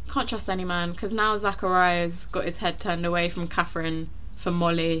 can't trust any man, because now Zachariah's got his head turned away from Catherine for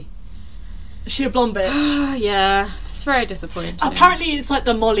Molly. Is she a blonde bitch? Yeah, it's very disappointing. Apparently it's like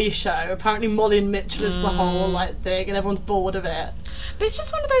the Molly show. Apparently Molly and Mitchell is the whole like thing, and everyone's bored of it. But it's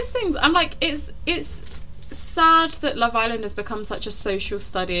just one of those things. I'm like, it's sad that Love Island has become such a social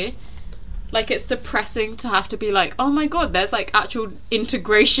study. Like, it's depressing to have to be like, oh my god, there's like actual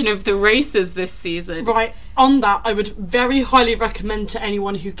integration of the races this season. Right, on that, I would very highly recommend to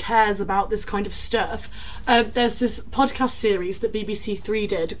anyone who cares about this kind of stuff. There's this podcast series that BBC Three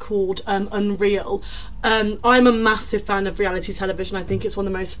did called Unreal. I'm a massive fan of reality television. I think it's one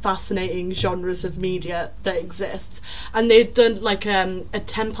of the most fascinating genres of media that exists. And they've done like a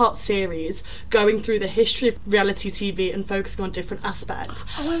 10-part series going through the history of reality TV and focusing on different aspects.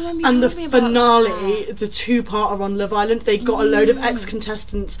 Oh, I remember you and the told me about finale, that. the 2-parter on Love Island, they got a load of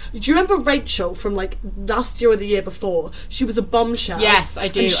ex-contestants. Do you remember Rachel from like last year or the year before? She was a bombshell. Yes, I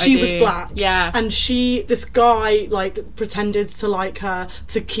do. And she was black. Yeah. And this guy like pretended to like her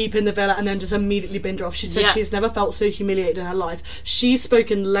to keep in the villa and then just immediately binned her off. She said she's never felt so humiliated in her life. She's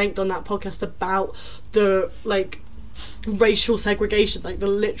spoken length on that podcast about the like racial segregation, like the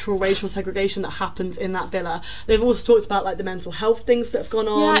literal racial segregation that happens in that villa. They've also talked about like the mental health things that have gone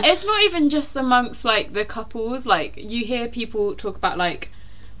on. Yeah, it's not even just amongst like the couples. Like, you hear people talk about like,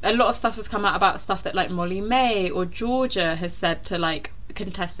 a lot of stuff has come out about stuff that like Molly May or Georgia has said to like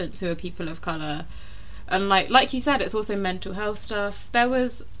contestants who are people of colour. And like you said, it's also mental health stuff. There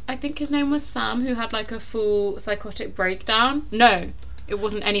was, I think his name was Sam, who had like a full psychotic breakdown. No, it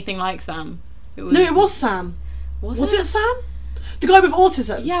wasn't anything like Sam. It was Sam. Was it Sam? The guy with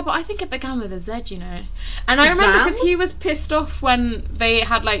autism? Yeah, but I think it began with a Z, you know. And I remember because he was pissed off when they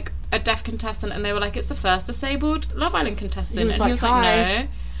had like a deaf contestant and they were like, it's the first disabled Love Island contestant. He was like, no,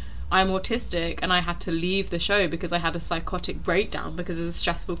 I'm autistic and I had to leave the show because I had a psychotic breakdown because of the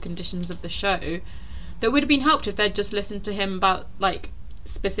stressful conditions of the show. That would have been helped if they'd just listened to him about like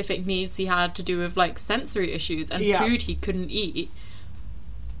specific needs he had to do with like sensory issues and food he couldn't eat.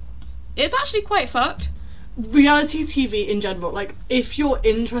 It's actually quite fucked. Reality TV in general, like if you're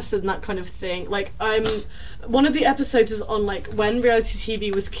interested in that kind of thing, like one of the episodes is on like when reality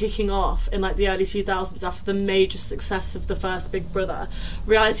TV was kicking off in like the early 2000s after the major success of the first Big Brother.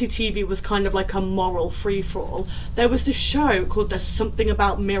 Reality TV was kind of like a moral free-for-all. There was this show called There's Something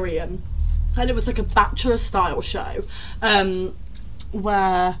About Miriam, and it was like a Bachelor style show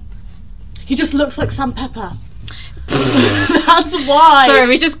where he just looks like Sam Pepper. That's why. Sorry,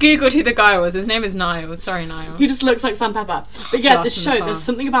 we just googled who the guy was. His name is Niall. Sorry, Niall. He just looks like Sam Pepper. But yeah, this show, There's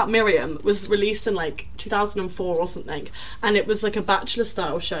Something About Miriam, was released in like 2004 or something, and it was like a Bachelor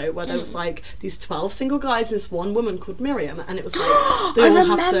style show where there was like these 12 single guys and this one woman called Miriam, and it was like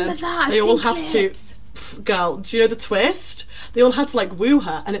they all have to girl, do you know the twist? They all had to like woo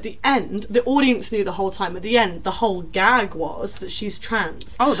her, and at the end, the audience knew the whole time. At the end, the whole gag was that she's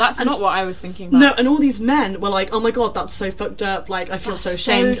trans. Oh, that's not what I was thinking about. No, and all these men were like, "Oh my god, that's so fucked up. Like, I feel so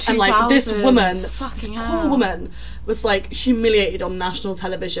ashamed." And like this woman, this poor woman, was like humiliated on national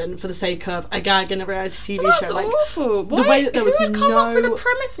television for the sake of a gag in a reality TV show. Like, awful. The way that there was who would come up with a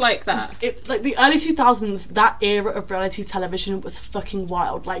premise like that? It's like the early 2000s. That era of reality television was fucking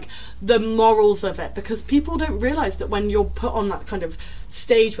wild. Like the morals of it, because people don't realise that when you're put on that kind of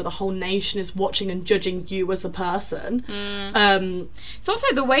stage where the whole nation is watching and judging you as a person. It's also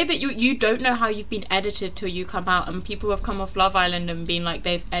the way that you don't know how you've been edited till you come out, and people have come off Love Island and been like,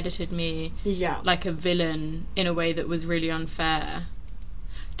 they've edited me like a villain in a way that was really unfair.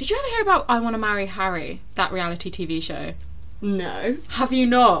 Did you ever hear about I Want to Marry Harry, that reality TV show? No. Have you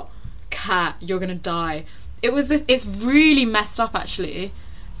not? Kat, you're gonna die. It's really messed up actually.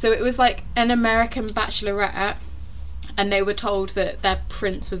 So it was like an American bachelorette, and they were told that their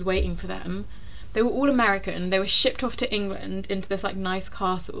prince was waiting for them. They were all American. They were shipped off to England into this like nice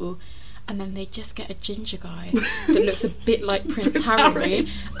castle, and then they just get a ginger guy that looks a bit like Prince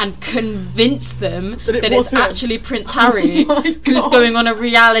Harry and convince them that it's actually Prince Harry who's going on a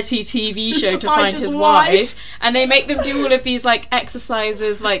reality TV show to find his wife. And they make them do all of these like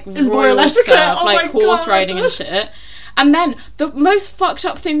exercises, like royal stuff, like horse riding and shit. And then the most fucked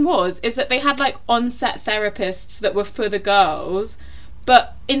up thing is that they had like on-set therapists that were for the girls,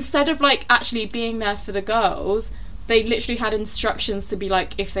 but instead of like actually being there for the girls, they literally had instructions to be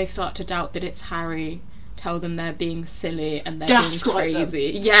like, if they start to doubt that it's Harry, tell them they're being silly and they're being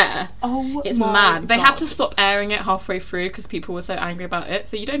crazy. Yeah. Oh, it's mad. They had to stop airing it halfway through because people were so angry about it,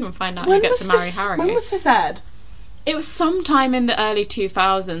 so you don't even find out who gets to marry Harry. When was this aired? It was sometime in the early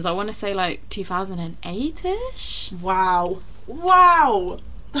 2000s. I want to say like 2008-ish. Wow.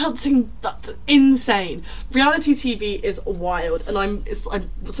 That's insane. Reality TV is wild, and it's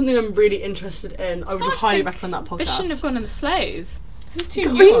something I'm really interested in. I would highly recommend that podcast. This shouldn't have gone in the Slays. This is too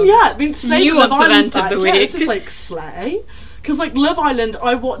nuanced. Slay and Love Island's of the week. Yeah, this is like Slay. Because like Love Island,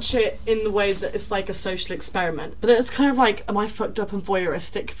 I watch it in the way that it's like a social experiment, but then it's kind of like, am I fucked up and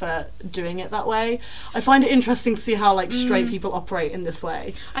voyeuristic for doing it that way? I find it interesting to see how like straight people operate in this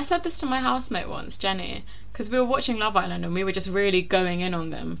way. I said this to my housemate once, Jenny, because we were watching Love Island and we were just really going in on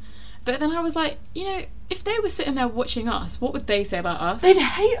them. But then I was like, you know, if they were sitting there watching us, what would they say about us? They'd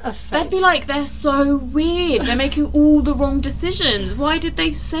hate us. They'd be like, they're so weird. They're making all the wrong decisions. Why did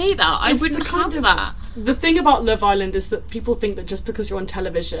they say that? I wouldn't have that. The thing about Love Island is that people think that just because you're on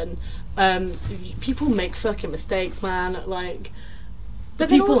television, people make fucking mistakes, man. Like, but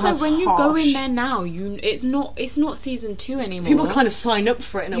then also when you go in there now, it's not season 2 anymore. People kind of sign up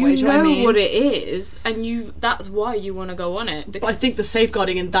for it in a way. You know what it is, and that's why you want to go on it. But I think the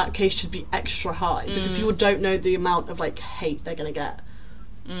safeguarding in that case should be extra high because people don't know the amount of like hate they're gonna get.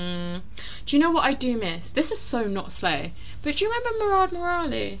 Do you know what I do miss? This is so not Slay, but do you remember Murad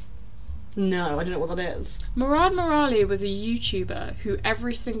Merali? No, I don't know what that is. Murad Merali was a YouTuber who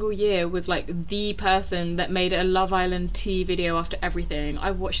every single year was like the person that made a Love Island tea video after everything.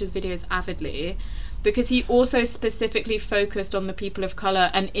 I watched his videos avidly because he also specifically focused on the people of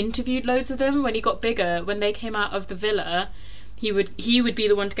colour and interviewed loads of them when he got bigger. When they came out of the villa, he would be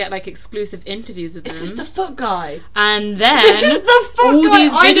the one to get like exclusive interviews with them. Is this the foot guy? And then this is the foot all guy.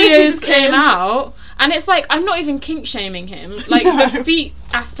 these videos came out, and it's like, I'm not even kink shaming him. Like the feet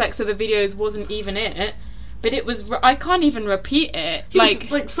aspects of the videos wasn't even it, but it was. I can't even repeat it. He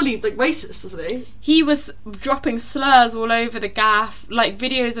was like fully like racist, wasn't he? He was dropping slurs all over the gaff. Like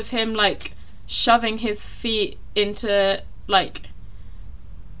videos of him like shoving his feet into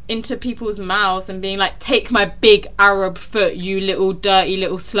people's mouths and being like, take my big Arab foot, you little dirty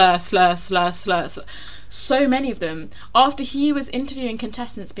little slur. So many of them. After he was interviewing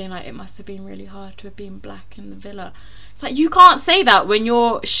contestants being like, it must have been really hard to have been black in the villa. It's like, you can't say that when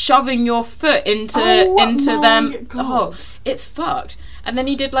you're shoving your foot into them. God. Oh, it's fucked. And then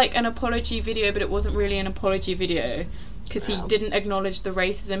he did like an apology video, but it wasn't really an apology video because he didn't acknowledge the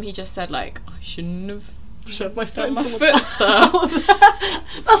racism. He just said like, I shouldn't have shoved my foot into my foot stuff.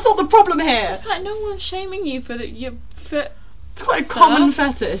 That's not the problem here. It's like, no one's shaming you for your foot. It's quite a common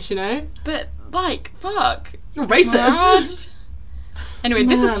fetish, you know. But like, fuck, you're racist. Anyway,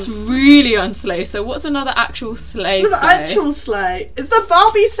 this is really unslay. So what's another actual slay? The actual slay is the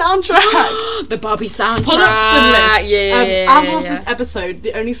Barbie soundtrack. The Barbie soundtrack. Pull up the list. As of this episode,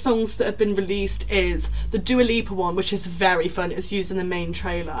 the only songs that have been released is the Dua Lipa one, which is very fun. It's used in the main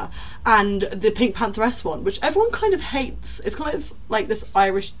trailer, and the Pink Pantheress one, which everyone kind of hates. It's got like this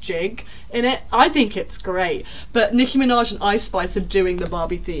Irish jig in it. I think it's great, but Nicki Minaj and Ice Spice are doing the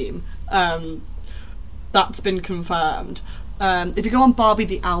Barbie theme. That's been confirmed. If you go on Barbie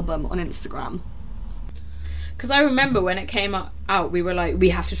the album on Instagram. Because I remember when it came out, we were like, we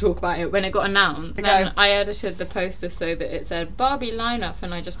have to talk about it when it got announced. Okay. Then I edited the poster so that it said Barbie lineup,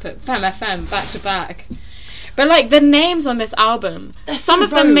 and I just put Femme FM back to back. But like the names on this album, some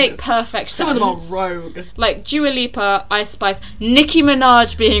of them make perfect sense. Some of them are rogue. Like Dua Lipa, Ice Spice, Nicki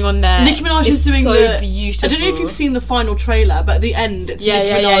Minaj being on there. Nicki Minaj is doing so beautiful. I don't know if you've seen the final trailer, but at the end it's Nicki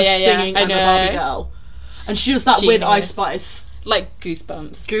Minaj singing I'm a Barbie girl. And she does that with Ice Spice. Like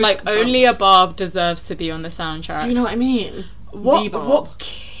goosebumps. Like only a Barb deserves to be on the soundtrack. You know what I mean? What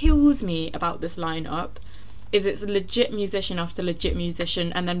kills me about this lineup is it's legit musician after legit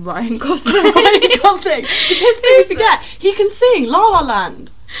musician, and then Ryan Gosling. Ryan Gosling! It's his thing we forget. He can sing La La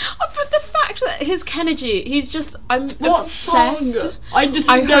Land. Oh, but the fact that his Kennedy, he's just, I'm what obsessed. Song? I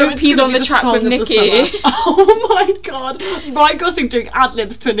hope he's on the track with Nicki. Oh my god. Ryan Gosling doing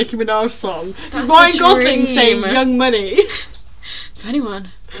ad-libs to a Nicki Minaj song. That's Ryan Gosling saying Young Money. 21.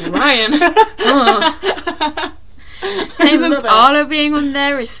 Ryan. Oh. Same with Arlo being on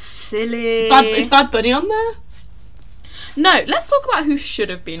there is silly. Is Bad Bunny on there? No, let's talk about who should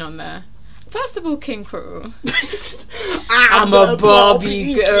have been on there. First of all, King Cruel. I'm a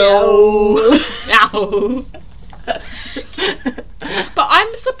Barbie girl. Ow. But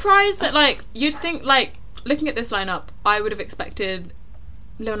I'm surprised that, like, you'd think, like, looking at this lineup, I would have expected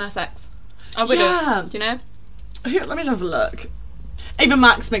Lil Nas X. I would have, do you know? Here, let me have a look. Even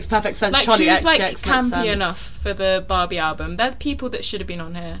Max makes perfect sense. Like, Charlie who's XCX like makes campy sense. enough for the Barbie album? There's people that should have been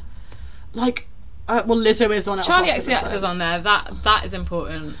on here. Like, well, Lizzo is on it. Charlie XCX is on there. That is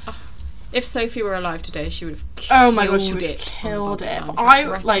important. Oh, if Sophie were alive today, she would have. Oh my god, she would have killed it. I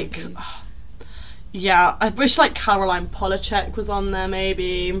like. Yeah, I wish like Caroline Polachek was on there.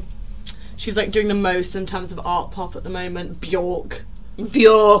 Maybe she's like doing the most in terms of art pop at the moment. Bjork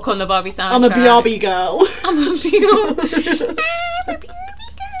on the Barbie soundtrack. I'm a Barbie girl. I'm a Barbie.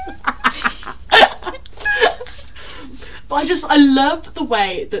 But I love the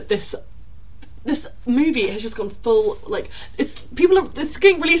way that this movie has just gone full, like, it's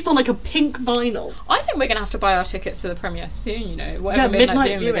getting released on like a pink vinyl. I think we're gonna have to buy our tickets to the premiere soon, you know, whatever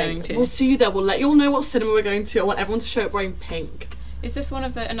midnight viewing we're going to. We'll see you there. We'll let you all know what cinema we're going to. I want everyone to show up wearing pink. Is this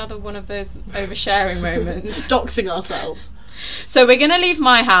another one of those oversharing moments? Doxing ourselves. So we're gonna leave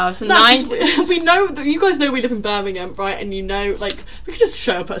my house. We know that you guys know we live in Birmingham, right? And you know, like, we could just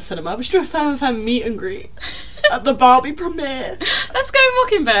show up at a cinema. We should do a Femme meet and greet at the Barbie premiere. Let's go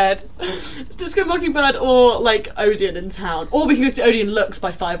Mockingbird. Just go Mockingbird or like Odeon in town, or we can go to Odeon Looks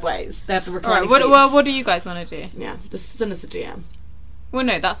by Five Ways. They have the reclining seats. What do you guys want to do? Yeah, just send us a DM. Well,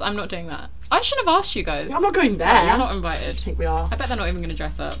 no, I'm not doing that. I should have asked you guys. I'm not going there. You're not invited. I think we are. I bet they're not even going to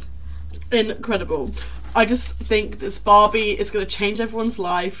dress up. Incredible. I just think this Barbie is going to change everyone's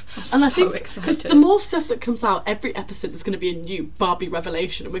life. I'm I so think excited. the more stuff that comes out, every episode there's going to be a new Barbie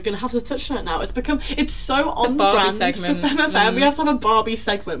revelation, and we're going to have to touch on it now. It's so on Barbie brand segment. for MFM. We have to have a Barbie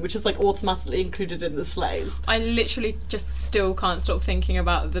segment, which is like automatically included in the slays. I literally just still can't stop thinking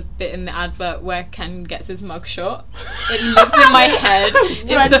about the bit in the advert where Ken gets his mugshot. It lives in my head.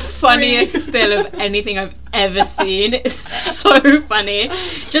 It's the funniest still of anything I've ever seen. It's so funny.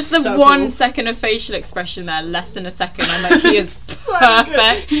 Just the so 1 cool. second of facial expression there, less than a second. I'm like, he is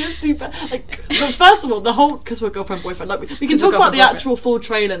perfect. He is the best. Like, first of all, the whole, because we're girlfriend boyfriend. Like, we can talk about the actual full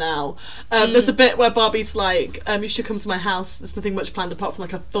trailer now. There's a bit where Barbie's like, you should come to my house. There's nothing much planned apart from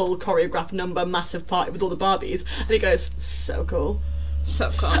like a full choreographed number, massive party with all the Barbies. And he goes, so cool. So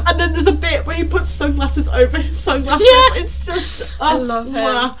cool. And then there's a bit where he puts sunglasses over his sunglasses. Yeah. It's just, I love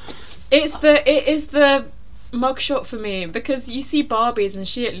him. It is the mugshot for me, because you see Barbies and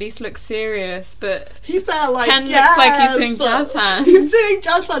she at least looks serious, but he's there like Ken looks like he's doing jazz hands. He's doing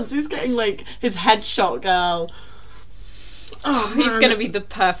jazz hands. He's getting like his headshot, girl. Oh, he's gonna be the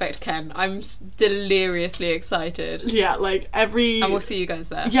perfect Ken. I'm deliriously excited. Yeah, like and we'll see you guys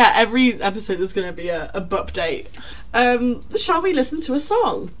there. Yeah, every episode there's gonna be a update. Shall we listen to a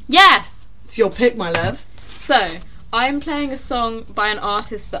song? Yes. It's your pick, my love. So I'm playing a song by an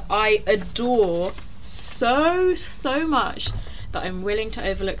artist that I adore so much that I'm willing to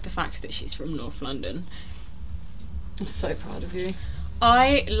overlook the fact that she's from North London. I'm so proud of you.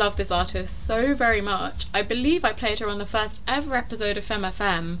 I love this artist so very much. I believe I played her on the first ever episode of Femme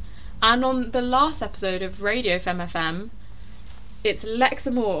FM and on the last episode of Radio Femme FM. It's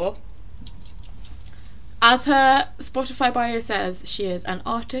Lexa Moore. As her Spotify bio says, she is an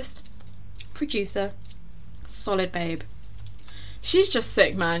artist, producer, solid babe. She's just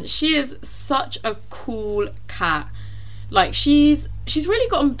sick, man. She is such a cool cat. Like, she's really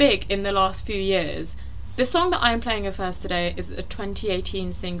gotten big in the last few years. The song that I'm playing of hers today is a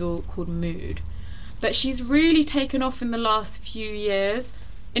 2018 single called Mood. But she's really taken off in the last few years.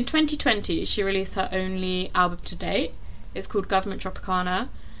 In 2020, she released her only album to date. It's called Government Tropicana.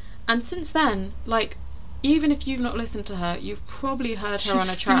 And since then, like, even if you've not listened to her, you've probably heard her on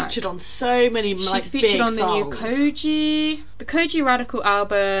a track. She's featured on so many, like, she's featured big on the new songs. the Koji Radical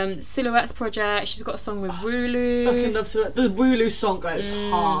album, Silhouettes Project. She's got a song with Wulu. Fucking love Silhouettes. The Wulu song goes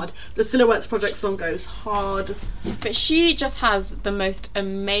hard. The Silhouettes Project song goes hard. But she just has the most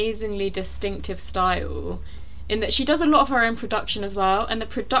amazingly distinctive style, in that she does a lot of her own production as well, and the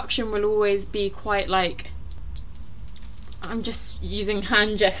production will always be quite like, I'm just using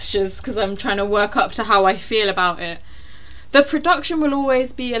hand gestures because I'm trying to work up to how I feel about it. The production will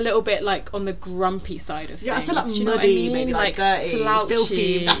always be a little bit like on the grumpy side of things. Yeah, I said like Do you know muddy, what I mean? maybe like dirty, slouchy,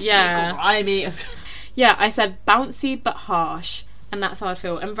 filthy, nasty, yeah. grimy. Yeah, I said bouncy but harsh, and that's how I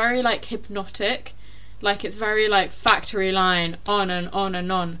feel. And very like hypnotic, like it's very like factory line, on and on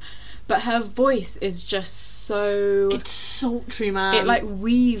and on. But her voice is just so... It's sultry, man. It like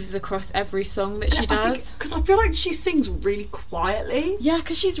weaves across every song that she does. Because I feel like she sings really quietly. Yeah,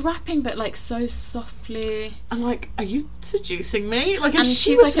 because she's rapping but like so softly. I'm like, are you seducing me? Like, if And she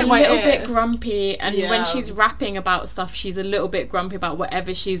she's was like a in my little ear- bit grumpy, and Yeah. when she's rapping about stuff, she's a little bit grumpy about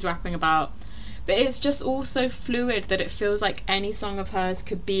whatever she's rapping about. But it's just all so fluid that it feels like any song of hers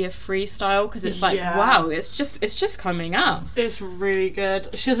could be a freestyle, because it's like, Yeah. wow, it's just coming out. It's really good.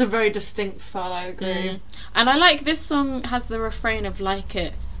 She has a very distinct style, I agree. And I like this song has the refrain of like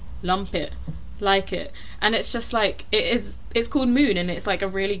it, lump it, like it. And it's just like, it's called Moon, and it's like a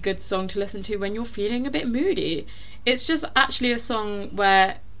really good song to listen to when you're feeling a bit moody. It's just actually a song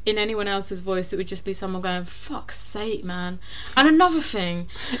where in anyone else's voice it would just be someone going, fuck's sake, man. And another thing,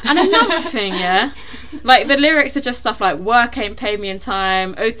 yeah, like the lyrics are just stuff like, work ain't paid me in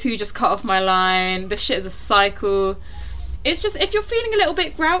time, O2 just cut off my line, this shit is a cycle. It's just, if you're feeling a little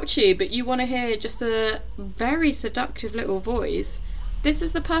bit grouchy but you want to hear just a very seductive little voice, this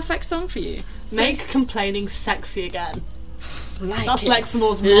is the perfect song for you. So, Make complaining sexy again. like That's it.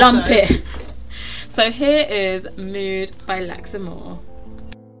 Lexamore's motto. Lump it. So here is Mood by Lexamore.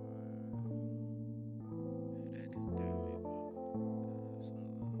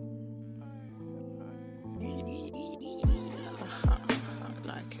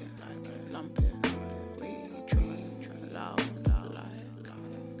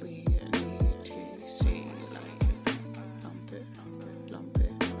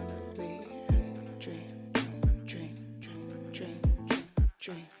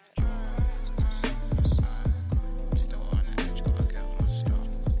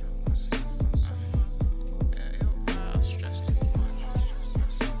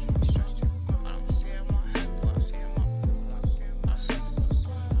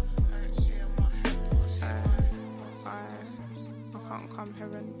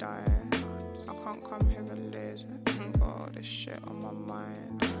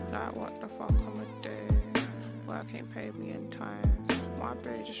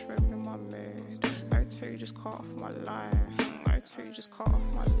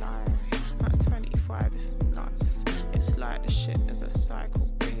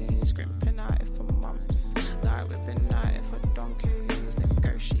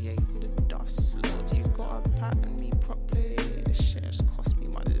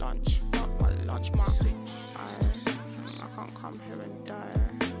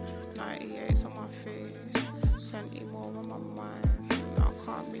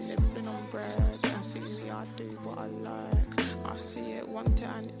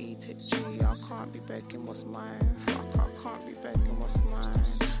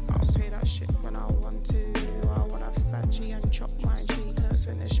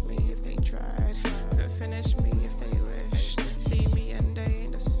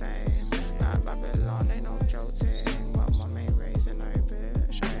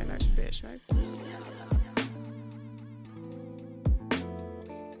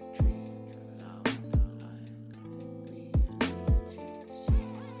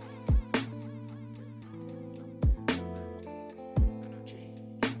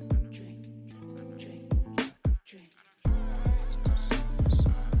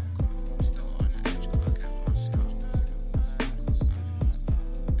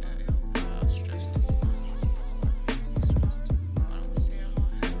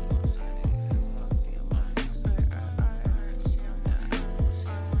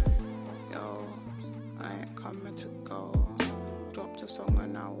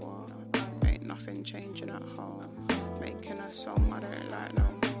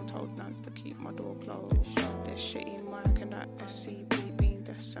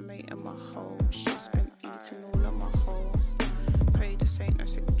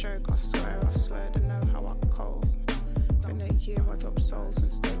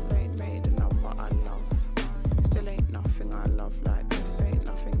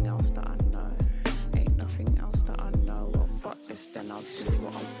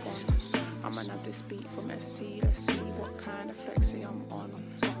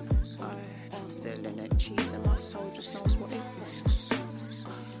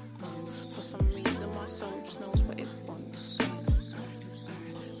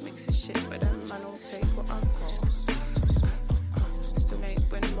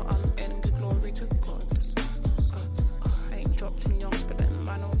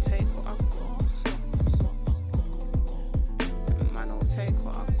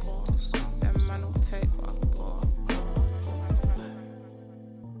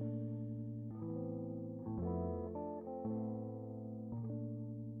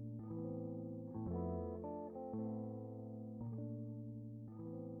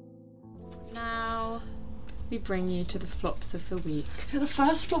 we bring you to the flops of the week. So the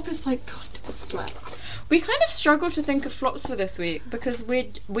first flop is like kind of a slap. We kind of struggle to think of flops for this week because we're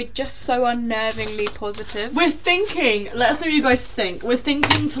just so unnervingly positive. We're thinking, let us know what you guys think. We're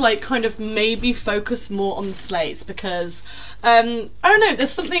thinking to like kind of maybe focus more on the slates because I don't know,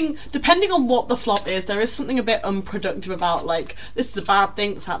 there's something, depending on what the flop is, there is something a bit unproductive about like, this is a bad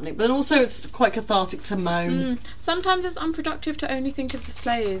thing that's happening, but then also it's quite cathartic to moan. Sometimes it's unproductive to only think of the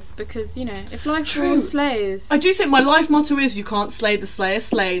slays because, you know, if life were True. all slays... I do think my life motto is you can't slay the slayer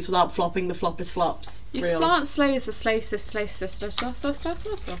slays without flopping the flop is flops. You Real. slant slays the slay sis, slay sister,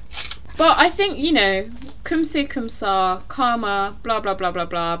 But I think, you know, cum si, cum sa, karma, blah, blah, blah, blah,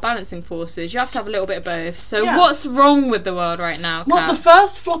 blah, balancing forces. You have to have a little bit of both. So Yeah. what's wrong with the world right now, Kat? Well, the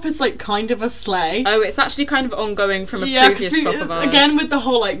first flop is like kind of a slay. Oh, it's actually kind of ongoing from a Yeah, previous because flop of ours. again with the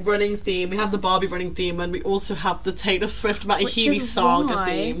whole like running theme, we have the Barbie running theme, and we also have the Taylor Swift Matty Which Healy is saga why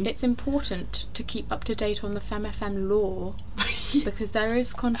theme. it's important to keep up to date on the Femme law because there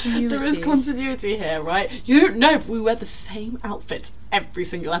is continuity. There is continuity here, right? You don't know, but we wear the same outfits every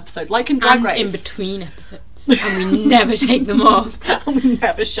single episode, like in Drag and Race. in between episodes, and we never take them off. And we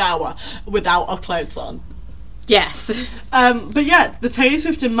never shower without our clothes on. Yes. But yeah, the Taylor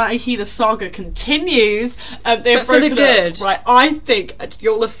Swift and Matty Healy saga continues. They've But for the broken up, good. right? I think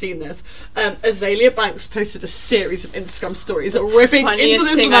you'll have seen this. Azalea Banks posted a series of Instagram stories ripping into Funniest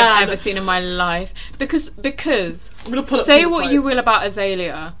this thing man. I've ever seen in my life. Because I'm gonna pull up say some what you quotes. will about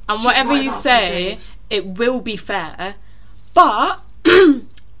Azalea, and She's whatever right you about some say, things. it will be fair. But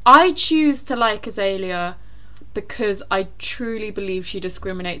I choose to like Azalea because I truly believe she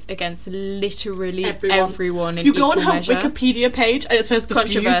discriminates against literally everyone in You go on equal her measure. Wikipedia page and it says the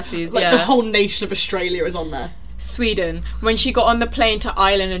Controversies, views, like yeah. the whole nation of Australia is on there. Sweden, when she got on the plane to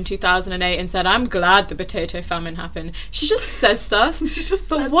Ireland in 2008 and said, I'm glad the potato famine happened. She just says stuff. But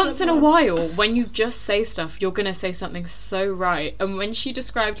says once stuff, in a yeah. while, when you just say stuff, you're going to say something so right. And when she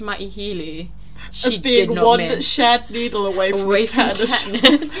described Matty Healy, she As being did not one miss. shared needle away from tetanus.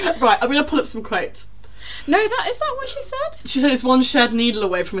 Right, I'm going to pull up some quotes. No, is that what she said? She said it's one shared needle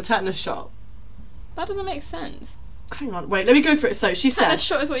away from a tetanus shot. That doesn't make sense. Hang on, wait, let me go for it. So she said, Tetanus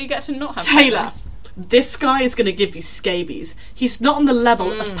shot is what you get to not have Taylor, tetanus. this guy is going to give you scabies. He's not on the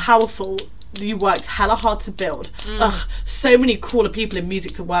level of powerful you worked hella hard to build. Ugh, so many cooler people in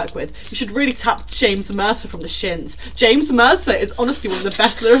music to work with. You should really tap James Mercer from the Shins. James Mercer is honestly one of the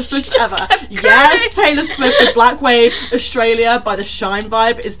best lyricists ever. Yes, Taylor Swift, the Black Wave, Australia by the Shine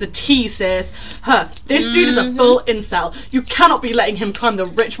vibe is the tea, sis. This dude is a full incel. You cannot be letting him climb the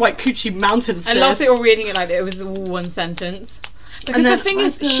rich white coochie mountain, sis. I love that you're reading it like it was all one sentence. Because And then the thing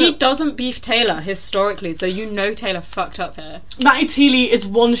is, she doesn't beef Taylor historically, so you know Taylor fucked up here. Matty Healy is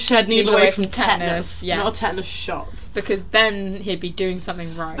one shared needle away from tetanus, tetanus, yes. not a tetanus shot. Because then he'd be doing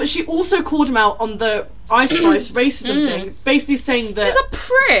something right. But she also called him out on the Ice Spice racism thing, basically saying that... He's a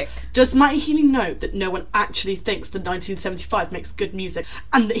prick! Does Matty Healy know that no one actually thinks that 1975 makes good music,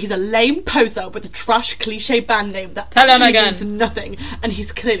 and that he's a lame poser with a trash cliche band name that Tell him actually again. means nothing, and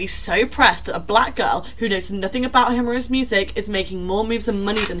he's clearly so pressed that a black girl who knows nothing about him or his music is making more moves and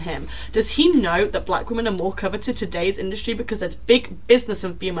money than him? Does he know that black women are more coveted in today's industry because there's big business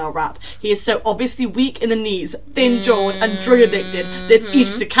in female rap? He is so obviously weak in the knees, thin-jawed and drug addicted that it's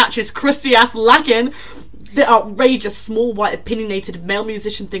easy to catch his crusty ass lacking. The outrageous, small, white, opinionated male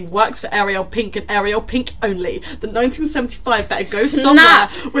musician thing works for Ariel Pink and Ariel Pink only. The 1975 better go somewhere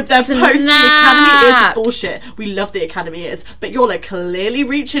with their post the Academy Ears bullshit. We love the Academy Ears, but you're like clearly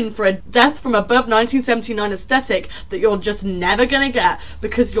reaching for a death from above 1979 aesthetic that you're just never gonna get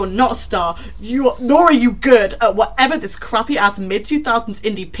because you're not a star. Nor are you good at whatever this crappy ass mid-2000s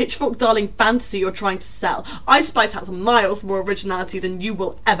indie pitchfork darling fantasy you're trying to sell. Ice Spice has miles more originality than you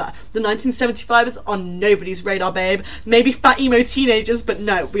will ever. The 1975 is on nobody's radar, babe. Maybe fat emo teenagers, but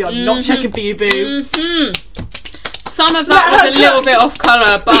no, we are not checking for you, boo. Some of that was a little bit off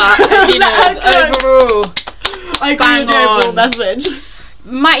colour, but you know, overall, I agree bang with the overall on. message.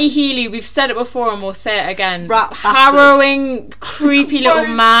 Matty Healy, we've said it before and we'll say it again. Rat Harrowing, creepy little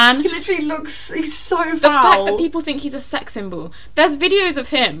man. He literally looks, he's so foul. The fact that people think he's a sex symbol. There's videos of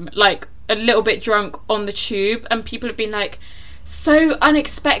him, like, a little bit drunk on the tube, and people have been like, so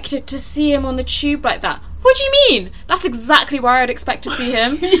unexpected to see him on the tube like that. What do you mean? That's exactly where I'd expect to see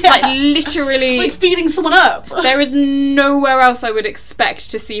him. Yeah. Like, literally. Like feeding someone up. There is nowhere else I would expect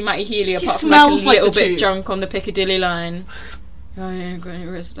to see Matty Healy apart from smells like a little like the bit tube. drunk on the Piccadilly line. Oh yeah, Granny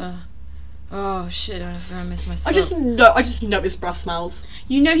Rista. Oh shit, I miss my sock. I just know his breath smells.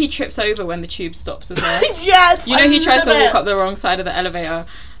 You know he trips over when the tube stops as well. Yes. You know he tries to love walk it. up the wrong side of the elevator.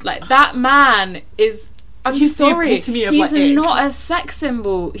 Like, that man is... I'm He's the sorry, epitome of, he's like, ick. not a sex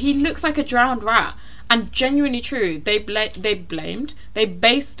symbol. He looks like a drowned rat. And genuinely true, they based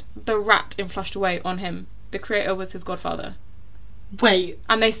the rat in Flushed Away on him. The creator was his godfather. Wait.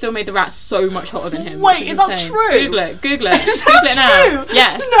 And they still made the rat so much hotter than him. Wait, is that true? Google it. Google it. Is Google it that now. true?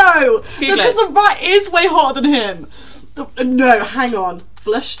 Yes. No. Google Because it. the rat is way hotter than him. No, hang on.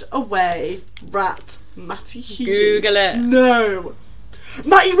 Flushed Away rat Matty Healy. Google it. No.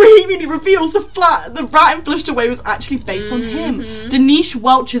 Matty Healy reveals the rat in Flushed Away was actually based on him. Denise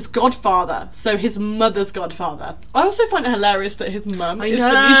Welch's godfather, so his mother's godfather. I also find it hilarious that his mum is Denise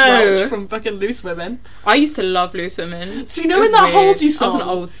Welch from fucking Loose Women. I used to love Loose Women. So you know in that Halsey song, I was an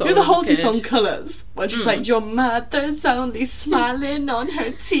old soul. you know the Halsey kid. song Colours, where she's like, your mother's only smiling on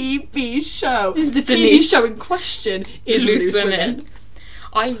her TV show. The TV Denise- show in question is Loose Women.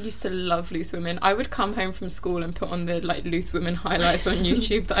 I used to love Loose Women. I would come home from school and put on the like Loose Women highlights on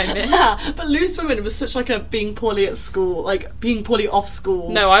YouTube that I missed. Yeah, but Loose Women was such like a being poorly at school, like being poorly off school.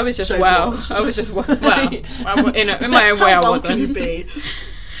 No, I was just show to well. watch. I was just well. In my own way, I How well wasn't. can you be?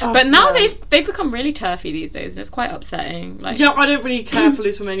 Oh, But now no. they've become really turfy these days, and it's quite upsetting. Like, Yeah, I don't really care for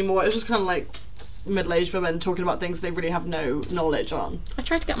Loose Women anymore. It's just kind of like middle-aged women talking about things they really have no knowledge on. I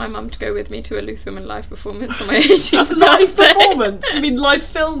tried to get my mum to go with me to a Loose Women live performance on my 18th Live birthday. performance? You mean live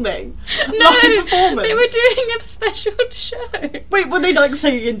filming? No, Live performance? they were doing a special show. Wait, were they like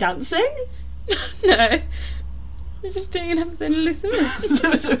singing and dancing? No, they're just doing an episode of Loose Women.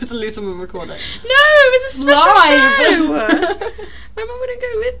 It was a Loose Women recording. No, it was a special Live. show. My mum wouldn't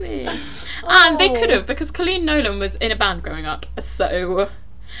go with me. And they could have, because Colleen Nolan was in a band growing up, so...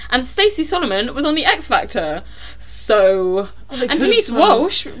 And Stacey Solomon was on the X Factor, so... they and could Denise have done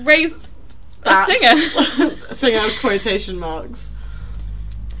Walsh raised that. a singer. A singer with quotation marks.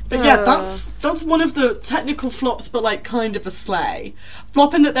 But yeah, that's one of the technical flops, but like kind of a slay.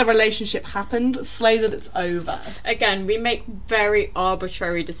 Flop in that their relationship happened, slay that it's over. Again, we make very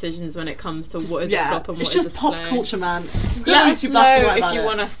arbitrary decisions when it comes to what is a flop and what it's is just a pop slay. culture, man. Let us know if you want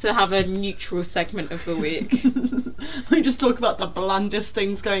want us to have a neutral segment of the week. We just talk about the blandest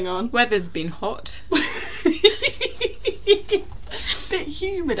things going on. Weather's been hot. Bit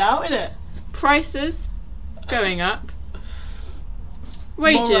humid out, innit? Prices going up.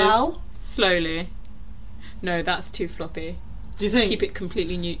 Wages Morale? slowly. No, that's too floppy. Do you think? Keep it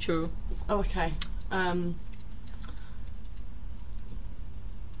completely neutral. Oh, okay.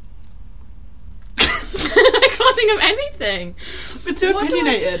 I can't think of anything. We're too What do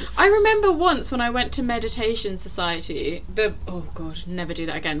opinionated. I remember once when I went to Meditation Society, oh god, never do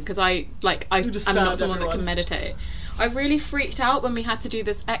that again, because I'm just not stabbed someone that everyone. can meditate. I really freaked out when we had to do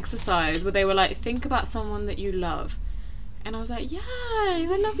this exercise where they were like, think about someone that you love. And I was like, yeah, I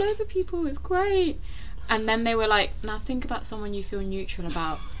love loads of people, it's great. And then they were like, now think about someone you feel neutral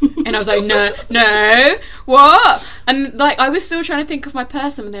about. And I was like, no, what? And like, I was still trying to think of my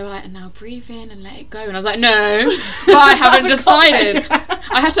person, and they were like, and now breathe in and let it go. And I was like, no, but I haven't decided.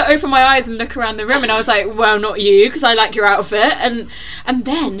 I had to open my eyes and look around the room, and I was like, well, not you, because I like your outfit. And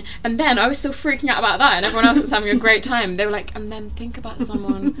then I was still freaking out about that, and everyone else was having a great time. They were like, and then think about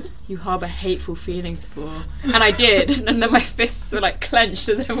someone you harbour hateful feelings for. And I did, and then my fists were like clenched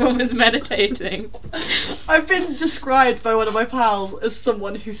as everyone was meditating. I've been described by one of my pals as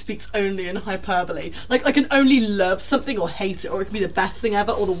someone who speaks only in hyperbole. Like I can only love something or hate it, or it can be the best thing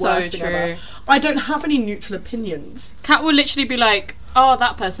ever or the So worst thing true. ever. I don't have any neutral opinions. Kat will literally be like, oh,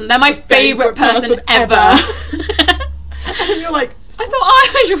 that person, they're my favourite person ever. And you're like, I thought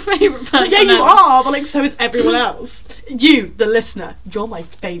I was your favourite person yeah, you ever. are, but like so is everyone else. You, the listener, you're my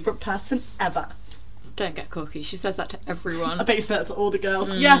favourite person ever. Don't get cocky, she says that to everyone. I bet you say that to all the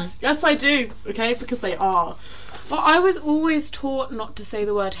girls. Yes, I do. Okay, because they are. But I was always taught not to say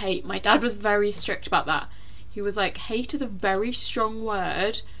the word hate. My dad was very strict about that. He was like, hate is a very strong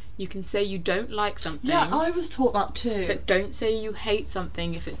word. You can say you don't like something. Yeah, I was taught that too. But don't say you hate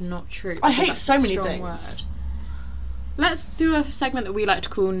something if it's not true. I because hate that's so a many strong things. Word. Let's do a segment that we like to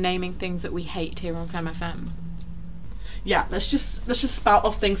call naming things that we hate here on Femme FM. Yeah, let's just spout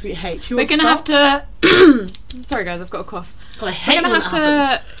off things we hate. We're gonna have to. Sorry, guys, I've got a cough. God, I hate We're gonna when have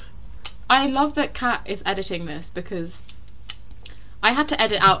that to. I love that Kat is editing this because I had to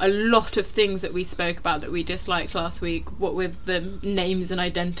edit out a lot of things that we spoke about that we disliked last week. What with the names and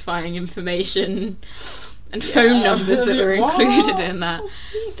identifying information and phone numbers that were included in that.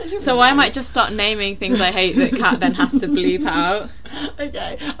 So I might just start naming things I hate that Kat then has to bleep out.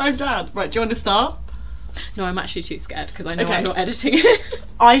 Okay, I'm done. Right, do you want to start? No, I'm actually too scared because I know Okay. I'm not editing it.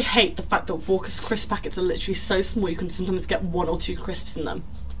 I hate the fact that Walker's crisp packets are literally so small you can sometimes get 1 or 2 crisps in them.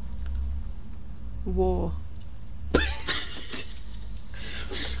 War.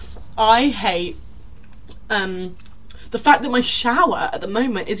 I hate The fact that my shower at the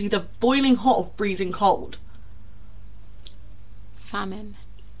moment is either boiling hot or freezing cold. Famine.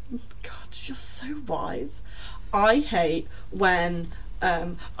 God, you're so wise. I hate when...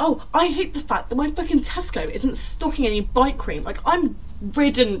 I hate the fact that my fucking Tesco isn't stocking any bite cream. Like, I'm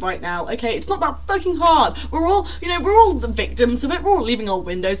ridden right now, okay? It's not that fucking hard. We're all the victims of it. We're all leaving our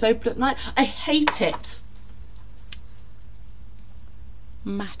windows open at night. I hate it.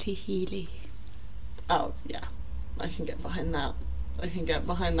 Matty Healy. Oh, yeah. I can get behind that.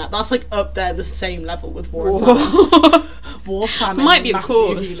 That's like up there the same level with War and Famine. War, Famine, Might be the Matthew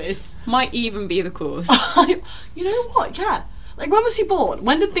cause. Healy. Might even be the cause. You know what? Yeah. Like, when was he born?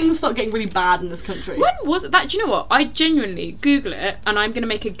 When did things start getting really bad in this country? When was it that? Do you know what? I genuinely Google it, and I'm going to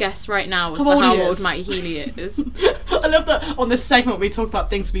make a guess right now as to How old how he old is. Matty Healy is. I love that on this segment we talk about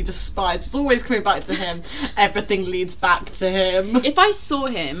things we despise. It's always coming back to him. Everything leads back to him. If I saw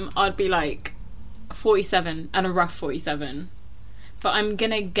him, I'd be like 47 and a rough 47. But I'm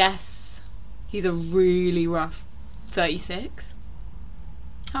going to guess he's a really rough 36.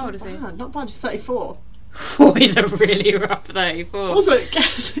 How old is he? Not bad, just 34. Oh, he's a really rough 34. Also,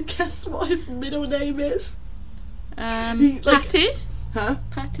 guess what his middle name is? Patty? Huh?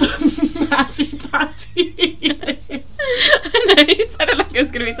 Patty? Patty. I know, you said it like it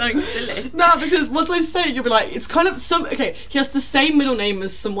was going to be something silly. No, because once I say it, you'll be like, it's kind of some... Okay, he has the same middle name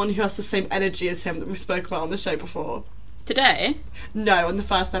as someone who has the same energy as him that we spoke about on the show before. Today? No, on the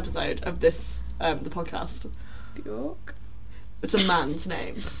first episode of this, the podcast. Bjork? It's a man's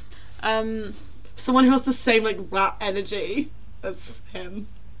name. Someone who has the same, like, rat energy as him.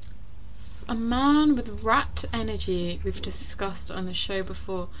 A man with rat energy we've discussed on the show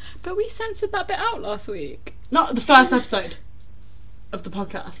before. But we censored that bit out last week. Not the first episode of the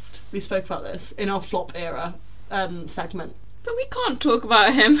podcast. We spoke about this in our flop era segment. But we can't talk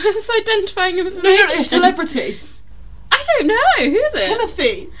about him. It's identifying information. No, it's celebrity. I don't know. Who is it?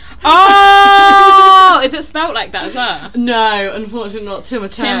 Timothy. Oh! Is it spelt like that as well? No, unfortunately not.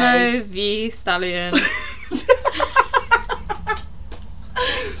 Timothy. Timo V. Stallion.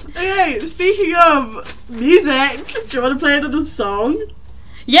 Okay, speaking of music, do you want to play another song?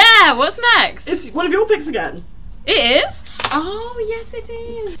 Yeah, what's next? It's one of your picks again. It is? Oh, yes it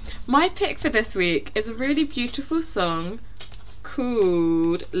is. My pick for this week is a really beautiful song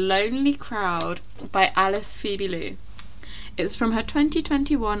called Lonely Crowd by Alice Phoebe Lou. It's from her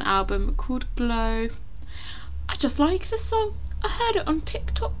 2021 album called Glow. I just like this song. I heard it on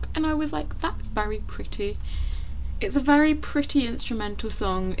TikTok and I was like, that's very pretty. It's a very pretty instrumental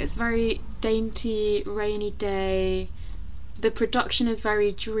song. It's very dainty, rainy day. The production is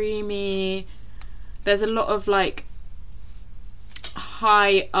very dreamy. There's a lot of like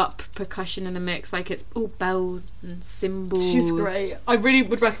high up percussion in the mix, like it's all bells and cymbals. She's great. I really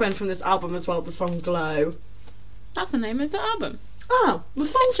would recommend from this album as well the song Glow. That's the name of the album. Oh, the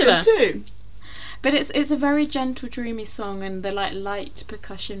song's Titular. good too. But it's a very gentle, dreamy song, and the like light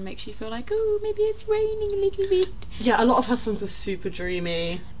percussion makes you feel like, oh, maybe it's raining a little bit. Yeah, a lot of her songs are super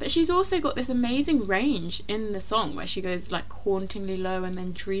dreamy. But she's also got this amazing range in the song where she goes like hauntingly low and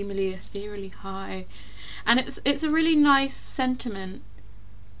then dreamily, ethereally high, and it's a really nice sentiment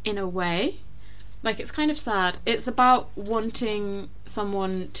in a way. Like, it's kind of sad. It's about wanting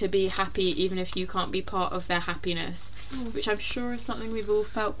someone to be happy even if you can't be part of their happiness, which I'm sure is something we've all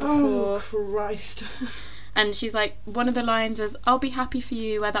felt before. Oh, Christ. And she's like, one of the lines is, I'll be happy for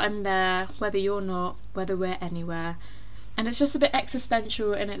you whether I'm there, whether you're not, whether we're anywhere. And it's just a bit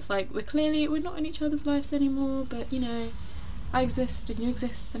existential, and it's like, we're not in each other's lives anymore, but, you know, I exist and you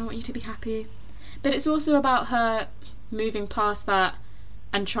exist and I want you to be happy. But it's also about her moving past that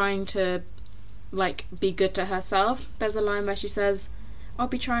and trying to like be good to herself. There's a line where she says, I'll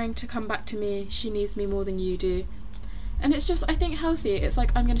be trying to come back to me, she needs me more than you do. And it's just, I think, healthy. It's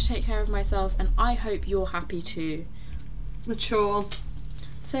like, I'm going to take care of myself and I hope you're happy too. Mature.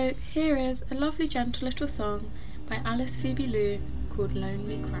 So here is a lovely gentle little song by Alice Phoebe Lou called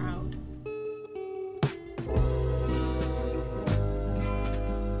Lonely Crowd.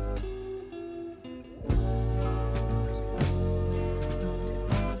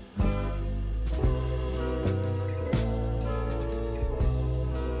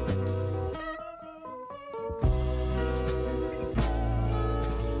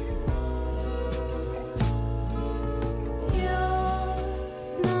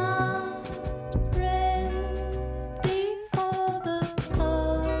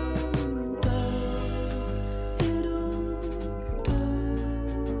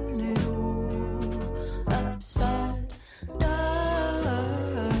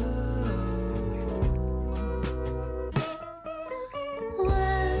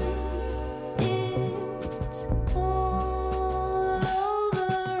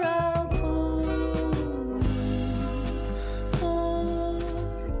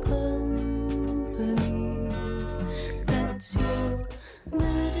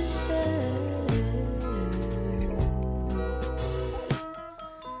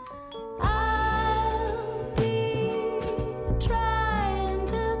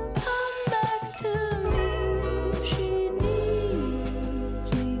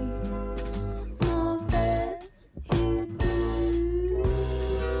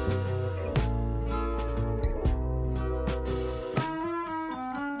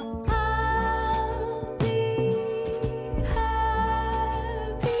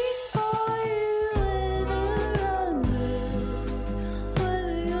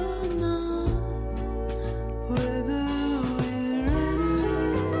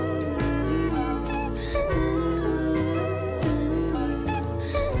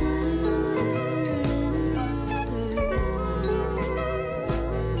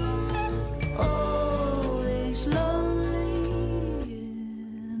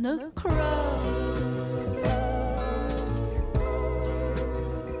 in a crowd.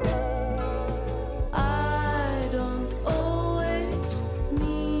 I don't always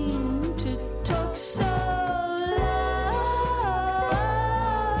mean to talk so loud.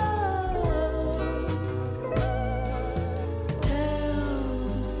 Tell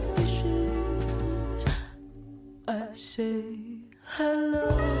the fishes I say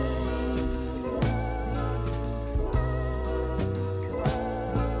hello.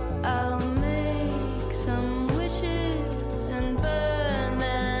 I'll make some wishes and burn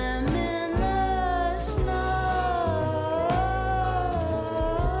them in the snow.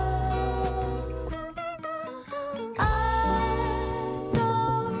 I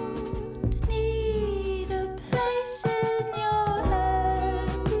don't need a place in your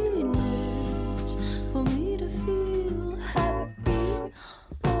happiness for me to feel happy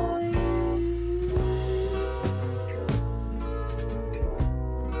for you.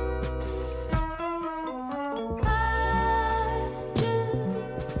 I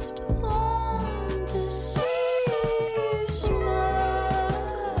just want to see you smile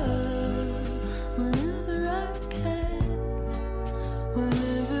whenever I can.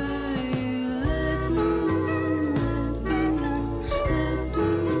 Whenever you let me, let me,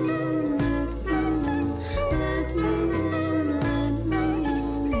 let me, let me,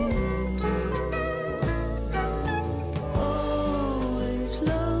 always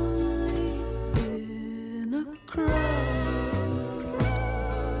lonely in a crowd.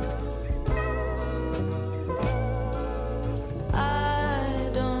 I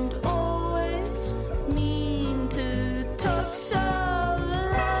don't always mean to talk so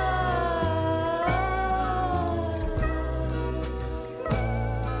loud.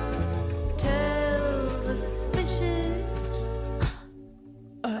 Tell the fishes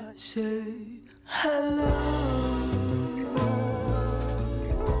I say hello.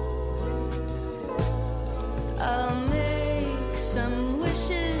 I'll make some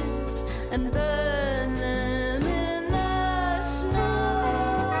wishes and burn them in the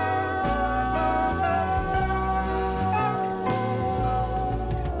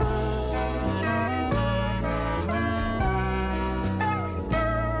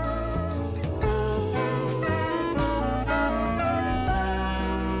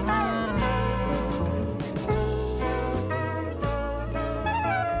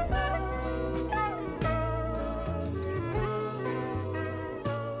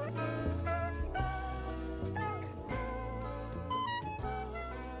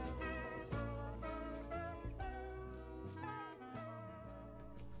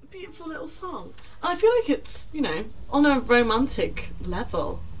Beautiful little song. I feel like it's, you know, on a romantic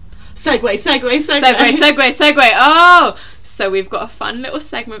level. Segue. Segue. Oh, so we've got a fun little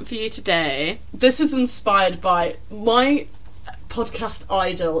segment for you today. This is inspired by my podcast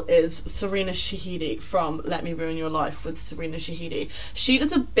idol is Serena Shahidi from Let Me Ruin Your Life with Serena Shahidi. She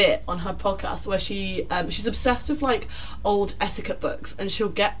does a bit on her podcast where she's obsessed with like old etiquette books, and she'll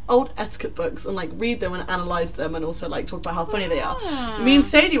get old etiquette books and like read them and analyse them and also like talk about how funny they are. Me and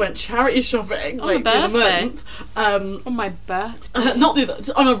Sadie went charity shopping like the other month. On my birthday. Not the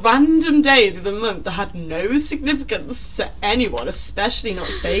other, on a random day the other month that had no significance to anyone, especially not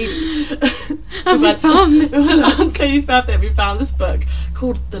Sadie. And we found this book. On Sadie's birthday we found this book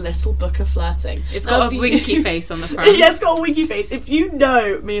called The Little Book of Flirting. It's got a winky face on the front. Yeah, it's got a winky face. If you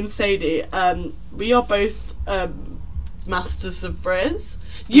know me and Sadie, we are both masters of frizz.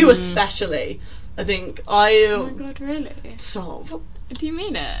 You especially. I think Oh my god, really? Stop. Do you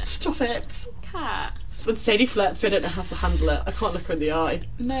mean it? Stop it. Cat. When Sadie flirts, we don't know how to handle it. I can't look her in the eye.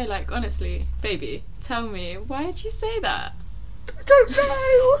 No, like, honestly, baby, tell me, why did you say that? I don't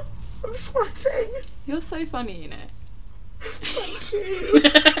know. I'm sweating. You're so funny, you know. Thank you.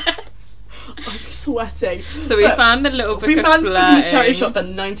 I'm sweating. So we found the little book We of found this book in a charity flirting. shop for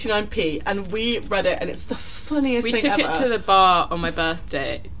 99p, and we read it, and it's the funniest We thing took ever. it to the bar on my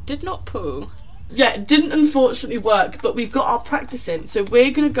birthday. Did not pull. Yeah, it didn't unfortunately work, but we've got our practice in, so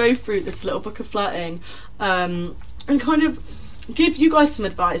we're going to go through this little book of flirting, and kind of give you guys some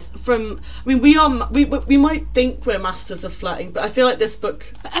advice from. I mean, we might think we're masters of flirting, but I feel like this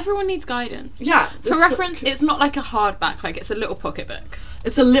book. But everyone needs guidance. Yeah. For reference, it's not like a hardback, like it's a little pocket book.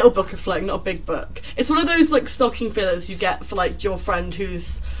 It's a little book of flirting, not a big book. It's one of those like stocking fillers you get for like your friend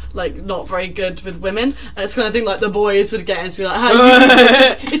who's like not very good with women, and it's kind of thing like the boys would get and be like, how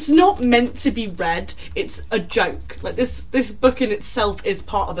you it's not meant to be read. It's a joke. Like this book in itself is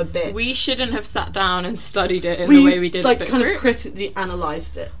part of a bit. We shouldn't have sat down and studied it in the way we did. Like the book kind group. of critically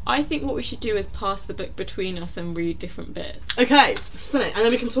analysed it. I think what we should do is pass the book between us and read different bits. Okay, stunning, and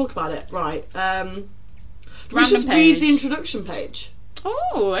then we can talk about it. Right. We Random just read page. the introduction page.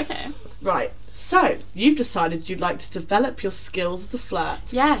 Oh, okay. Right, so you've decided you'd like to develop your skills as a flirt.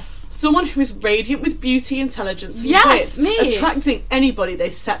 Yes. Someone who is radiant with beauty, intelligence, and Yes, wit, me. attracting anybody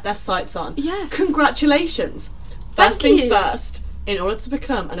they set their sights on. Yes. Congratulations. Thank First things you. first, in order to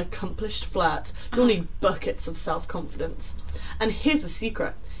become an accomplished flirt, you'll need buckets of self-confidence. And here's a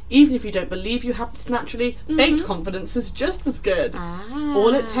secret. Even if you don't believe you have this naturally, baked confidence is just as good.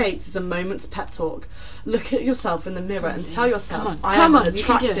 All it takes is a moment's pep talk. Look at yourself in the mirror and tell yourself, I am an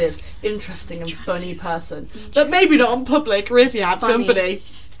attractive, interesting and funny person. But maybe not in public or if you have company.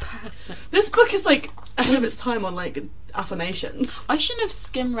 This book is like ahead of its time on like affirmations. I shouldn't have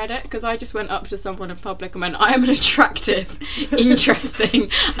skim read it because I just went up to someone in public and went, I am an attractive, interesting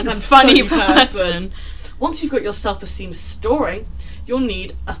and funny person. Once you've got your self-esteem storing, you'll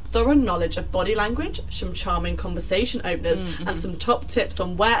need a thorough knowledge of body language, some charming conversation openers, and some top tips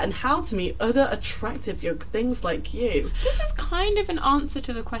on where and how to meet other attractive young things like you. This is kind of an answer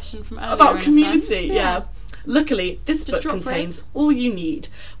to the question from earlier. About in a community, sense. yeah. Luckily, this book drop contains phrase. all you need.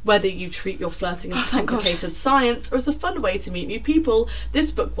 Whether you treat your flirting as thank God. complicated science or as a fun way to meet new people,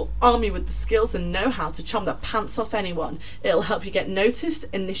 this book will arm you with the skills and know-how to charm the pants off anyone. It'll help you get noticed,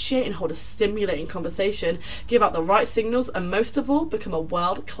 initiate and hold a stimulating conversation, give out the right signals, and most of all, become a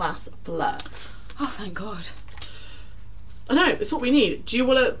world-class flirt. Oh, thank God. I know, it's what we need. Do you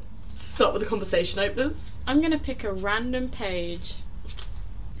want to start with the conversation openers? I'm going to pick a random page.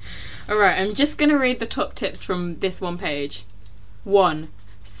 Alright, I'm just going to read the top tips from this one page. 1.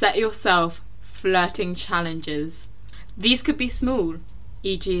 Set yourself flirting challenges. These could be small,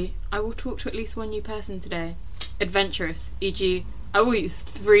 e.g., I will talk to at least one new person today. Adventurous, e.g., I will use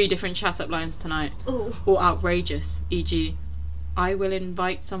 3 different chat-up lines tonight. Oh. Or outrageous, e.g., I will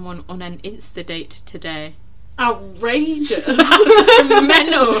invite someone on an Insta date today. Outrageous.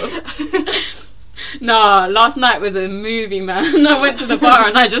 Mental. Nah, last night was a movie, man. I went to the bar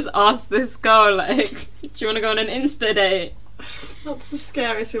and I just asked this girl, like, do you want to go on an Insta date? That's the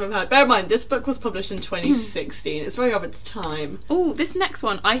scariest thing I've had. Bear in mind, this book was published in 2016. It's very of its time. Oh, this next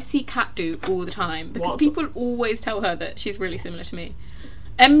one I see Kat do all the time because What? people always tell her that she's really similar to me.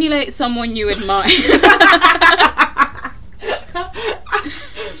 Emulate someone you admire.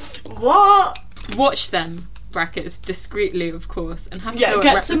 What? Watch them, brackets, discreetly, of course, and have Yeah, to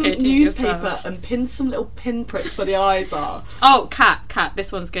get some replicating newspaper yourself. and pin some little pinpricks where the eyes are. Oh, Kat,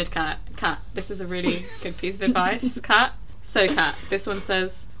 this one's good, Kat, this is a really good piece of advice, Kat. So, Kat, this one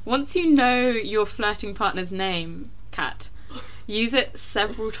says, once you know your flirting partner's name, Kat, use it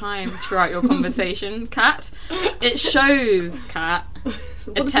several times throughout your conversation, Kat. It shows, Kat, What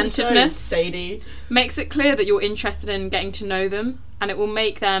does it attentiveness, show, Sadie? makes it clear that you're interested in getting to know them, and it will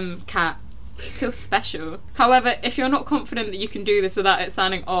make them, Kat, feel special. However, if you're not confident that you can do this without it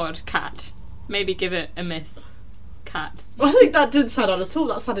sounding odd, Kat, maybe give it a miss, Kat. Well, I think that didn't sound odd at all.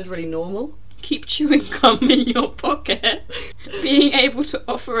 That sounded really normal. Keep chewing gum in your pocket. Being able to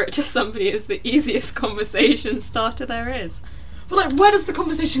offer it to somebody is the easiest conversation starter there is. But like, where does the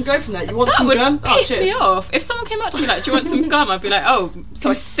conversation go from there? You want That some would gum? piss cheers. me off. If someone came up to me like, do you want some gum? I'd be like, oh, so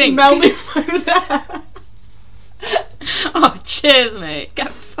I think. Smell me over there. Oh, cheers, mate.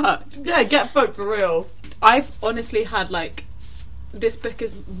 Get fucked. Yeah, get fucked for real. I've honestly had like, this book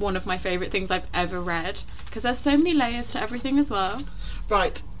is one of my favourite things I've ever read because there's so many layers to everything as well.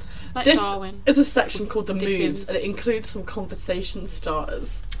 Right. Like This Darwin. is a section called the Dickens. moves, and it includes some conversation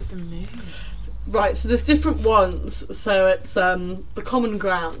starters. The moves. Right, so there's different ones. So it's the common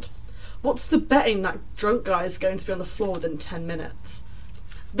ground. What's the betting that drunk guy is going to be on the floor within 10 minutes?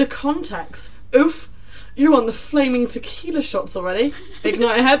 The context. Oof, you're on the flaming tequila shots already.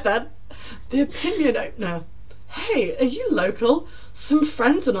 Ignite ahead then. The opinion opener. Hey, are you local? Some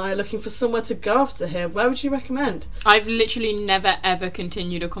friends and I are looking for somewhere to go after here. Where would you recommend? I've literally never ever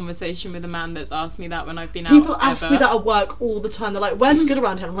continued a conversation with a man that's asked me that when I've been out. People ask ever. me that at work all the time. They're like, where's good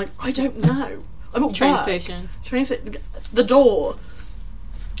around here? I'm like, I don't know. I'm at Train work. station. Train station. The door.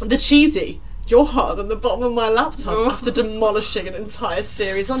 The cheesy. You're hotter than the bottom of my laptop Oh. after demolishing an entire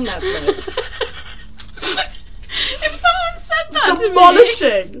series on Netflix. If someone said that to me.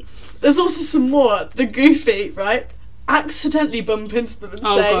 Demolishing! There's also some more. The goofy, right? Accidentally bump into them and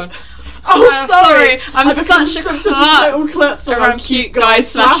Oh, say, God. oh, I'm sorry, sorry, I'm I've become such a total klutz klutz around cute guys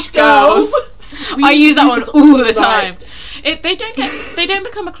slash girls. girls. I use that one all the Right. time. They don't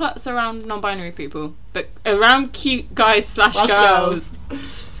become a klutz around non-binary people, but around cute guys slash Slash girls.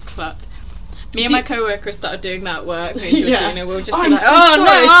 Just klutz. Me and my co-worker started doing that at work. Me and Yeah. Georgina will just Oh, be I'm like, so oh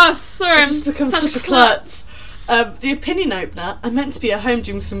sorry. no, oh sorry, I've I'm just become such a klutz. The opinion opener. I'm meant to be at home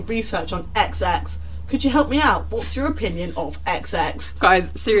doing some research on XX. Could you help me out? What's your opinion of XX? Guys,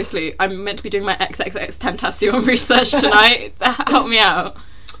 seriously, I'm meant to be doing my XXX Tentacion research tonight. Help me out.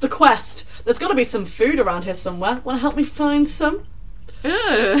 The quest. There's got to be some food around here somewhere. Want to help me find some? Ugh.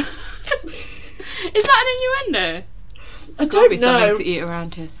 Is that an innuendo? I Gotta be don't know. something to eat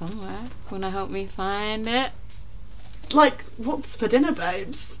around here somewhere. Wanna help me find it? Like, what's for dinner,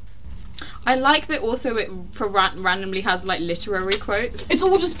 babes? I like that also it randomly has like literary quotes. It's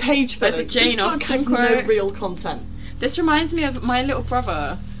all just page There's filling. a Jane This book Austen has quote. no real content. This reminds me of my little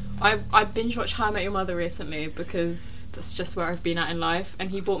brother. I binge watched How I Met Your Mother recently because that's just where I've been at in life, and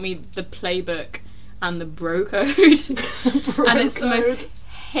he bought me the playbook and the bro code. And it's the most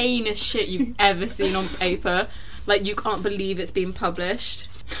heinous shit you've ever seen on paper. Like, you can't believe it's been published.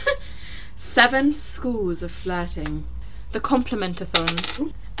 7 schools of flirting. The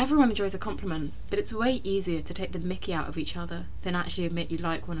complimentathon. Everyone enjoys a compliment, but it's way easier to take the mickey out of each other than actually admit you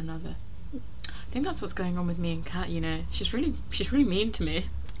like one another. I think that's what's going on with me and Kat, you know. She's really mean to me.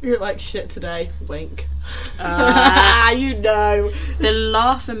 You're like shit today. Wink. You know. They'll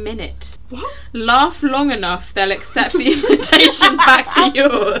laugh a minute. What? Laugh long enough, they'll accept the invitation back to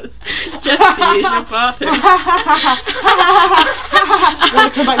yours. Just to use your bathroom.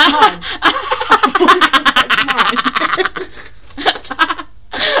 Want to come back time?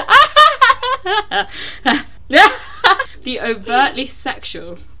 The overtly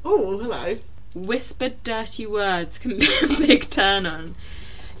sexual. Oh, hello. Whispered dirty words can be a big turn on.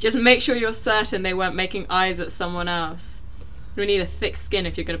 Just make sure you're certain they weren't making eyes at someone else. You need a thick skin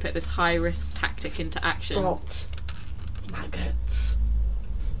if you're going to put this high risk tactic into action. Rot. Maggots.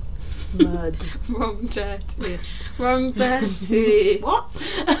 Mud. Wrong dirty. Wrong dirty. What?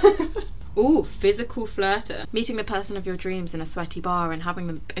 Ooh, physical flirter. Meeting the person of your dreams in a sweaty bar and having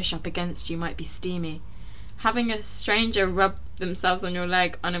them push up against you might be steamy. Having a stranger rub themselves on your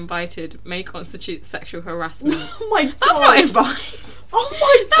leg uninvited may constitute sexual harassment. Oh my god. That's not advice. Oh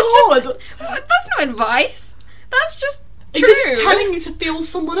my god. That's not advice. That's just true. It's telling you to feel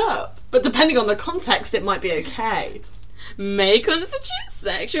someone up. But depending on the context, it might be okay. May constitute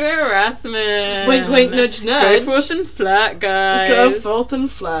sexual harassment. Wink, wink, nudge, nudge. Go forth and flirt, guys. Go forth and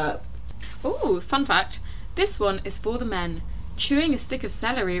flirt. Ooh, fun fact. This one is for the men. Chewing a stick of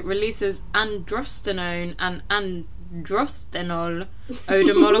celery releases androstenone and androstenol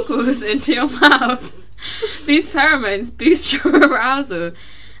odor molecules into your mouth. These pheromones boost your arousal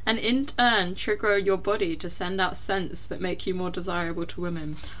and in turn trigger your body to send out scents that make you more desirable to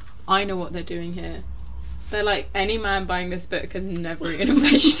women. I know what they're doing here. They're like, any man buying this book has never eaten a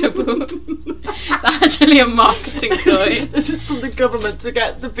vegetable. It's actually a marketing ploy. This is from the government to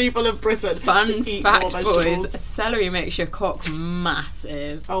get the people of Britain Fun to eat fact, more vegetables. boys, celery makes your cock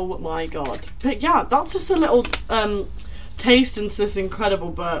massive. Oh my god. But yeah, that's just a little taste into this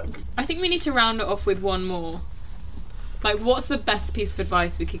incredible book. I think we need to round it off with one more. Like, what's the best piece of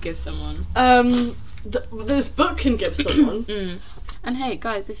advice we could give someone? This book can give someone. And hey,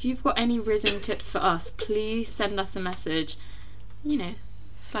 guys, if you've got any risen tips for us, please send us a message. You know,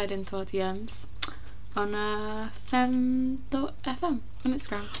 slide into our DMs on femme.fm on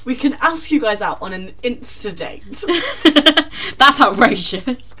Instagram. We can ask you guys out on an Insta date. That's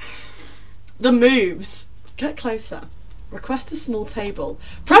outrageous. The moves. Get closer. Request a small table.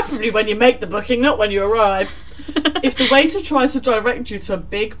 Preferably when you make the booking, not when you arrive. If the waiter tries to direct you to a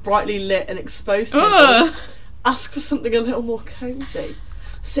big, brightly lit and exposed table, ask for something a little more cosy.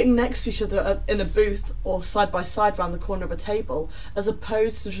 Sitting next to each other in a booth or side by side round the corner of a table, as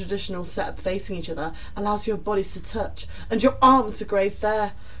opposed to the traditional setup facing each other, allows your bodies to touch and your arm to graze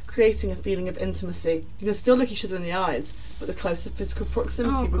there, creating a feeling of intimacy. You can still look each other in the eyes, but the closer physical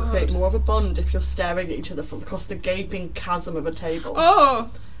proximity will create more of a bond if you're staring at each other from across the gaping chasm of a table.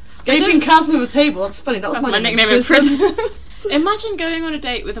 Gaping chasm of a table, that's funny, that's my nickname in prison. Imagine going on a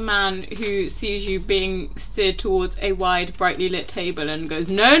date with a man who sees you being steered towards a wide, brightly lit table and goes,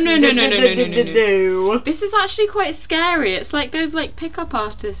 no. This is actually quite scary. It's like those like pickup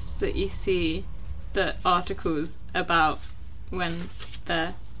artists that you see the articles about when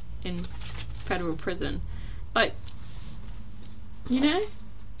they're in federal prison. Like, you know?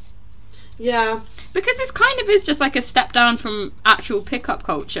 Yeah. Because this kind of is just like a step down from actual pickup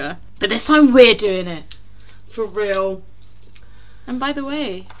culture. But this time we're doing it. For real. And by the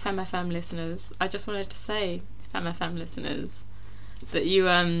way, Femme FM listeners, I just wanted to say, Femme FM listeners, that you,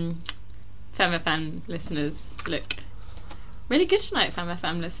 Femme FM listeners, look really good tonight, Femme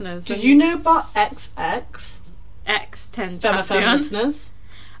FM listeners. Do you know about XX? X Femme FM listeners.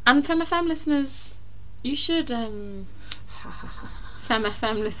 And Femme FM listeners, you should, Femme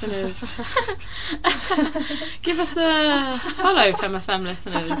FM listeners, give us a follow, Femme FM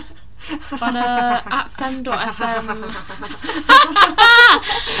listeners. on at femme.fm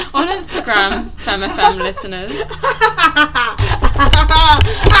on Instagram, Femme listeners.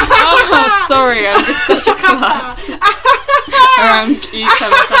 Oh, sorry, I'm just such a class around cute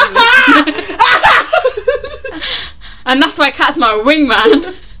Femme listeners. And that's why Kat's my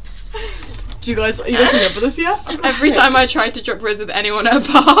wingman. Are you guys remember this yet? Every time I try to drop Riz with anyone at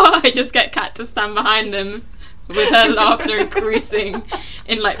a bar, I just get Kat to stand behind them with her laughter increasing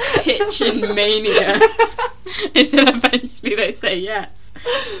in like pitch and mania until eventually they say yes.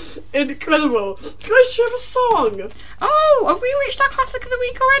 Incredible. Guys, you have a song? Oh, have we reached our classic of the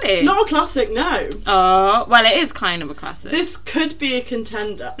week already? Not a classic, no. Oh, well, it is kind of a classic. This could be a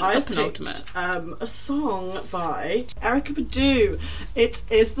contender. It's a penultimate. A song by Erykah Badu. It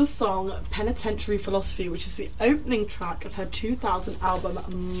is the song Penitentiary Philosophy, which is the opening track of her 2000 album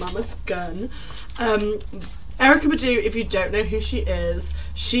Mama's Gun. Erykah Badu, if you don't know who she is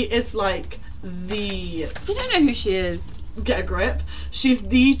like the... If you don't know who she is, get a grip. She's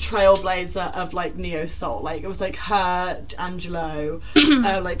the trailblazer of like neo soul. Like it was like her, Angelo,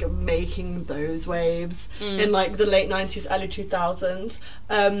 like making those waves in like the late 90s, early 2000s.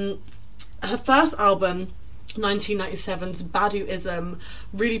 Her first album, 1997's Baduism,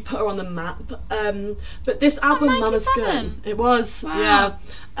 really put her on the map. But this album, Mama's Gun, it was, wow.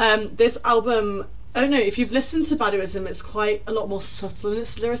 Yeah. This album, I don't know, if you've listened to Baduism, it's quite a lot more subtle in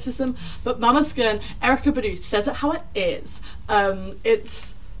its lyricism, but Mama's Gun, Erykah Badu says it how it is.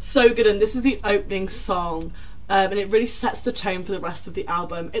 It's so good, and this is the opening song, and it really sets the tone for the rest of the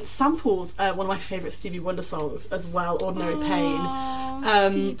album. It samples one of my favourite Stevie Wonder songs as well, Ordinary Pain.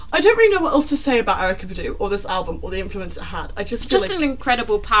 I don't really know what else to say about Erykah Badu or this album or the influence it had. I just feel just like an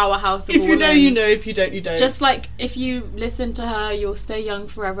incredible powerhouse of if you know, woman. you know. If you don't, you don't. Just like if you listen to her, you'll stay young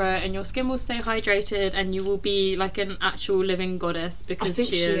forever, and your skin will stay hydrated, and you will be like an actual living goddess because I think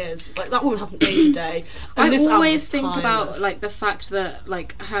she is. Like that woman hasn't aged a day. And I this always album's think timeless. about like the fact that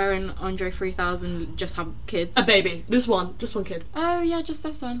like her and Andre 3000 just have kids. A baby, just one kid, Oh yeah, just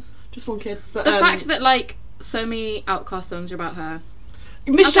this one. just one kid. But The fact that like so many Outkast songs are about her.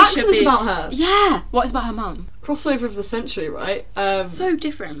 Miss As it should Jackson's be. about her. Yeah. What is about her mum? Crossover of the century, right? So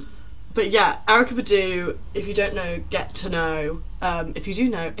different. But yeah, Erykah Badu, if you don't know, get to know. If you do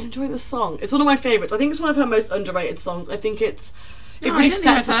know, enjoy the song. It's one of my favourites. I think it's one of her most underrated songs. I think it No, I really don't think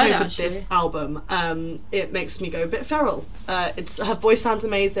sets the I've heard tone it, for this actually. album. It makes me go a bit feral. Her voice sounds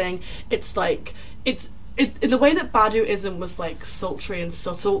amazing. It's like in the way that Baduism was like sultry and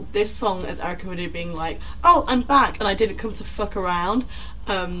subtle, this song is Erykah Badu being like, oh, I'm back and I didn't come to fuck around.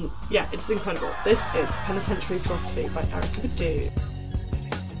 Yeah, it's incredible. This is Penitentiary Philosophy by Erykah Badu.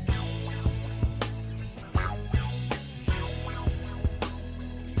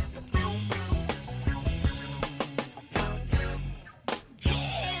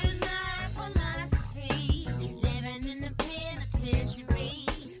 Here's my philosophy, living in the penitentiary.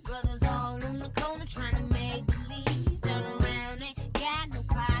 Brothers all on the corner trying to make believe. Turn around and got no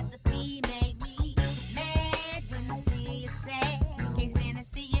prize to be. Make me mad when I see you sad. Can't stand to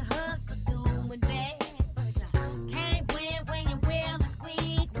see you hustle doing bad. But you can't win when you will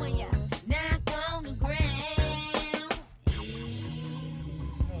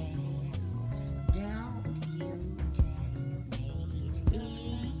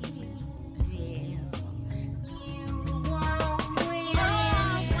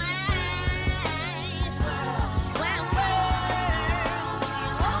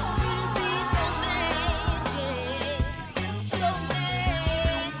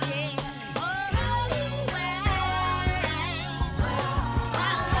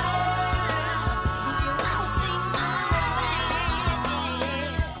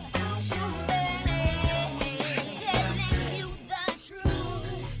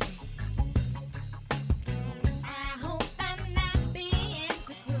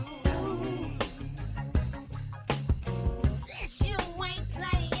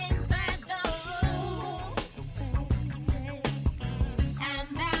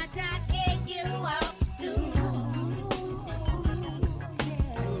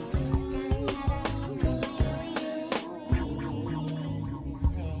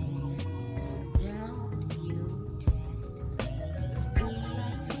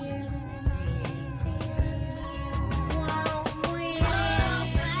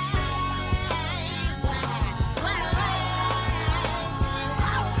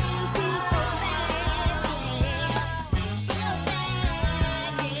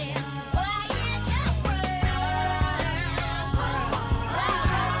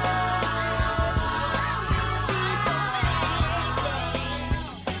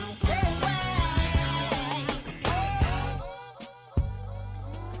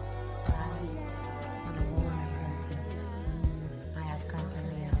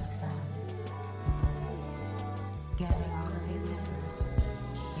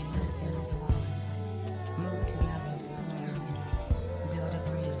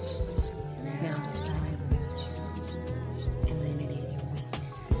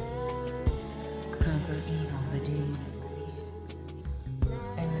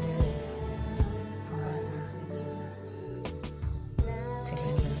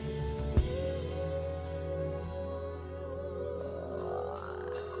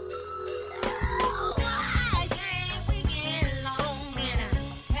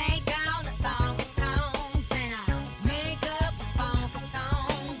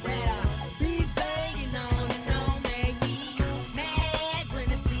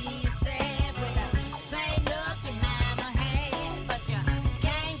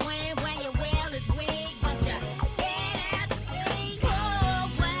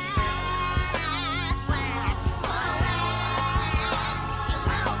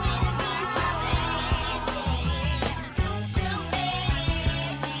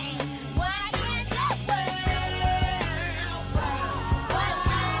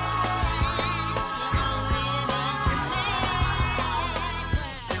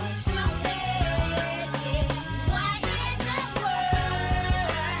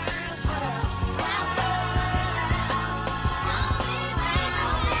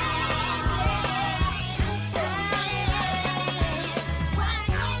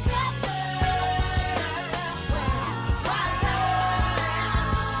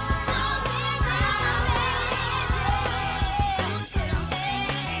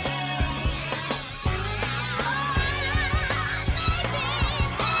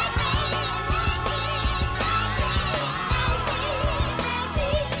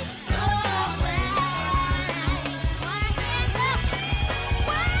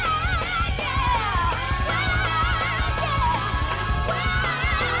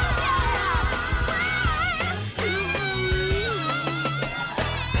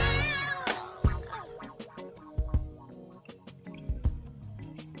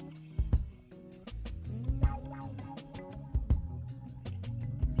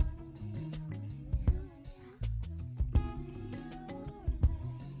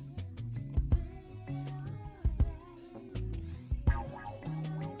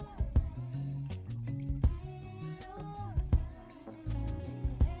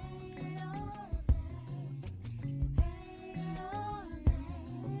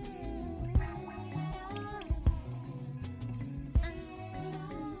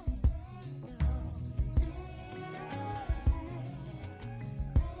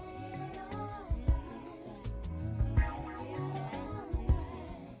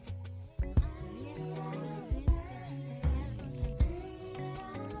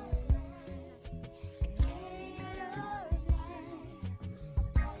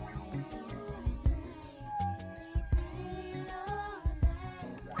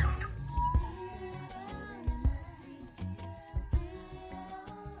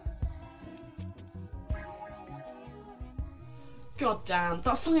God damn,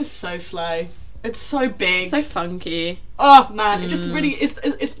 that song is so slow. It's so big. So funky. Oh man, it just really is.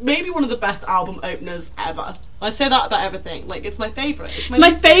 It's maybe one of the best album openers ever. I say that about everything. Like, it's my favourite. It's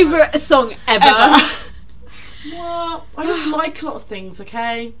my favourite song ever. What? I just like a lot of things,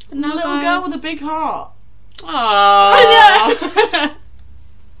 okay? No, a little guys. girl with a big heart. Aww. I know.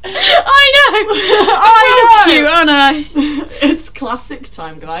 I know. Cute, aren't I? It's classic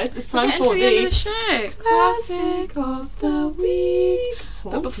time, guys. It's time Getting for to the end of the show. classic of the week.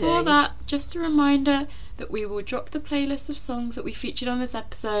 But before that, just a reminder that we will drop the playlist of songs that we featured on this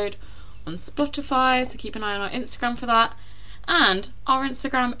episode on Spotify, so keep an eye on our Instagram for that. And our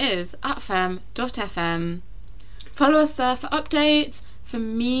Instagram is @femme.fm. Follow us there for updates, for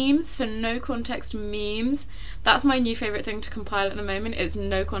memes, for no context memes. That's my new favourite thing to compile at the moment, is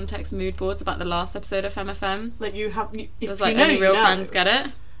no context mood boards about the last episode of Femme FM. Like, you have, if It was you like know, only real you know. fans get it.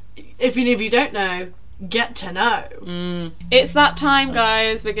 If you don't know, get to know. It's that time,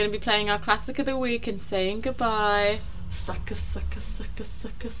 guys. We're going to be playing our classic of the week and saying goodbye. Sucker, sucker, sucker,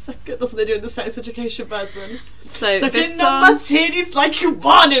 sucker, sucker. That's what they do in the sex education version. So Sucking this up my song, titties like you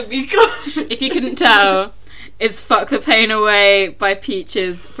wanted me. if you couldn't tell, is Fuck the Pain Away by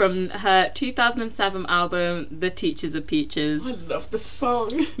Peaches from her 2007 album The Teachers of Peaches. I love the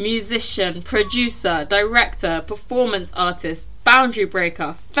song. Musician, producer, director, performance artist, boundary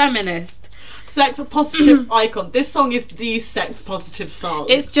breaker, feminist. Sex positive icon. This song is the sex positive song.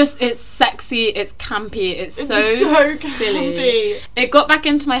 It's sexy, it's campy, it's so so silly. campy. It got back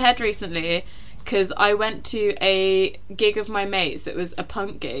into my head recently because I went to a gig of my mates. It was a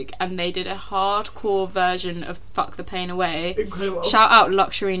punk gig and they did a hardcore version of Fuck the Pain Away. Incredible. Shout out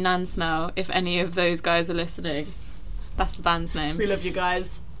Luxury Nan Smell if any of those guys are listening. That's the band's name. We love you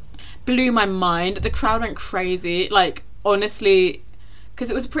guys. Blew my mind. The crowd went crazy. Like, honestly, because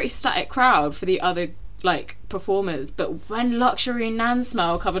it was a pretty static crowd for the other like performers, but when Luxury Nan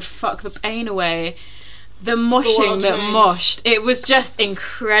Smell covered Fuck the Pain Away, the moshing that moshed, it was just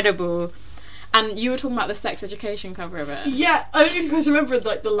incredible. And you were talking about the sex education cover of it. Yeah, I because remember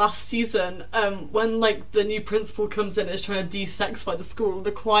like the last season, when like the new principal comes in and is trying to de-sexify the school,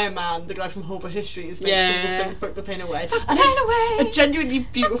 the choir man, the guy from Horrible Histories, makes them all sing Fuck the Pain Away. And it's a genuinely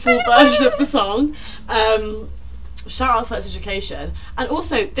beautiful version of the song. Shout out Sex Education. And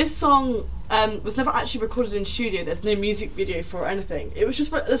also, this song was never actually recorded in studio. There's no music video for it or anything. It was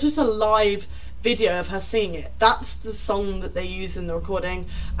just a live video of her singing it. That's the song that they use in the recording,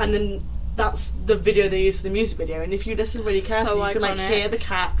 and then that's the video they use for the music video. And if you listen really carefully, you can like hear the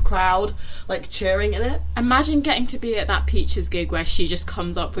crowd like cheering in it. Imagine getting to be at that Peaches gig where she just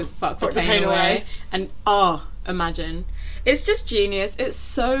comes up with Fuck the Pain Away. And imagine. It's just genius. It's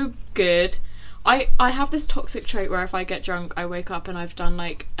so good. I have this toxic trait where if I get drunk, I wake up and I've done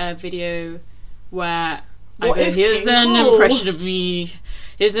like a video where I go, here's an impression of me,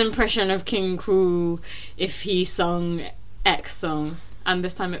 his impression of King Cruel if he sung X song. And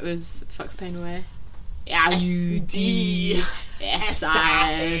this time it was Fuck the Pain Away.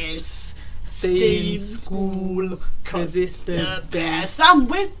 S-I-S. Stay in school, cause it's the best. I'm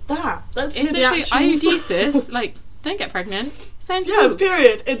with that. Let's hear the literally actual IUD, sis. Like, don't get pregnant. Sounds yeah, cool.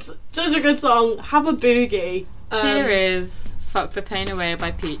 period. It's such a good song. Have a boogie. Here is Fuck the Pain Away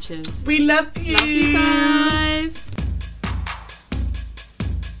by Peaches. We love you. Love you guys.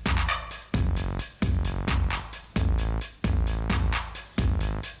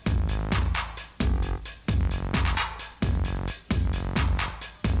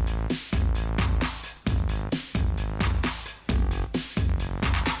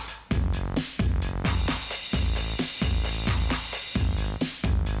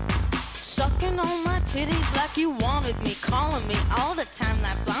 Sucking on my titties like you wanted me, calling me all the time,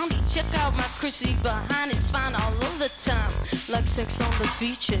 that blondie. Check out my Chrissy behind, it's fine all of the time, like sex on the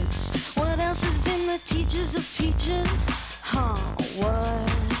beaches. What else is in the teachers of peaches? Huh, what?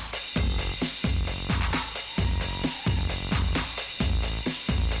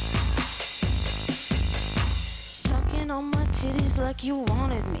 Sucking on my titties like you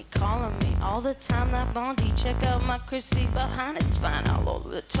wanted me, calling me all the time, that blondie. Check out my Chrissy behind, it's fine all over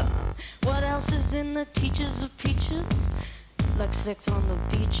the time. What else is in the teachers of peaches? Like sex on the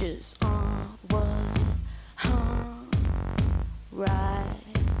beaches. What? Huh? Right.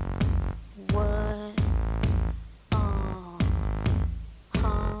 What?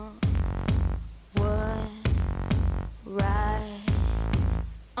 Huh? What? Right.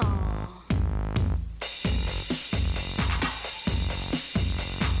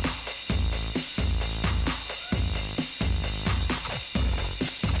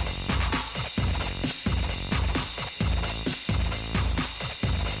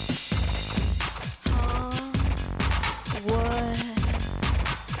 What?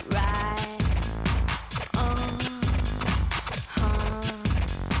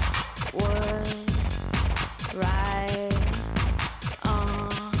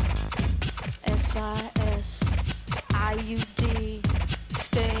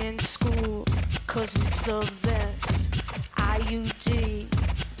 the best. IUD,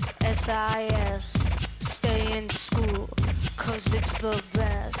 SIS, stay in school, cause it's the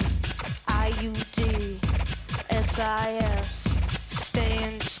best. IUD, SIS, stay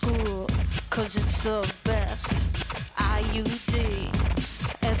in school, cause it's the best. IUD,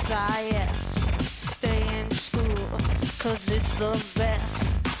 SIS, stay in school, cause it's the best.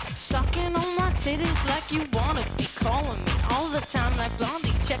 Sucking on my titties like you wanna be calling me all the time like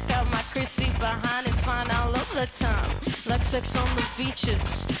Blondie. Check out my Chrissy behind, it's fine all of the time. Like sex on the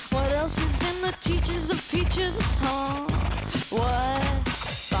beaches. What else is in the teachers of peaches? Huh? What?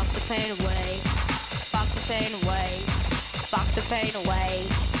 Fuck the pain away. Fuck the pain away. Fuck the pain away.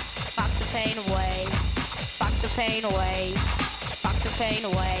 Fuck the pain away. Fuck the pain away. Fuck the pain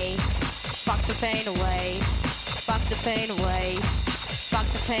away. Fuck the pain away. Fuck the pain away. Fuck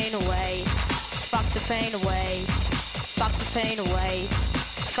the pain away. Fuck the pain away. Fuck the pain away.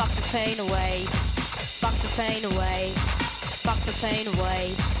 Fuck the pain away. Fuck the pain away. Fuck the pain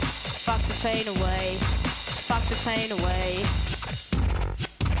away. Fuck the pain away. Fuck the pain away.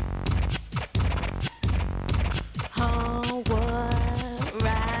 Oh, what?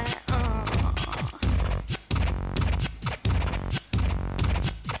 Right on.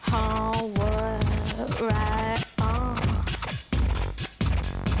 Oh, what? Right on.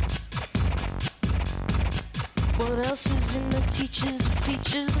 What else is in the teachers of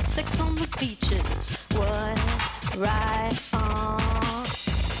peaches and sex on the beaches? What? Right on.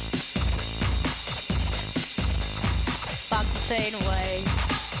 Fuck the pain away.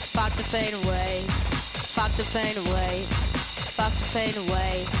 Fuck the pain away. Fuck the pain away. Fuck the pain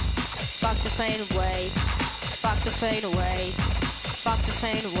away. Fuck the pain away. Fuck the pain away. Fuck the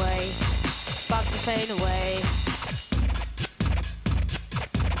pain away. Fuck the pain away.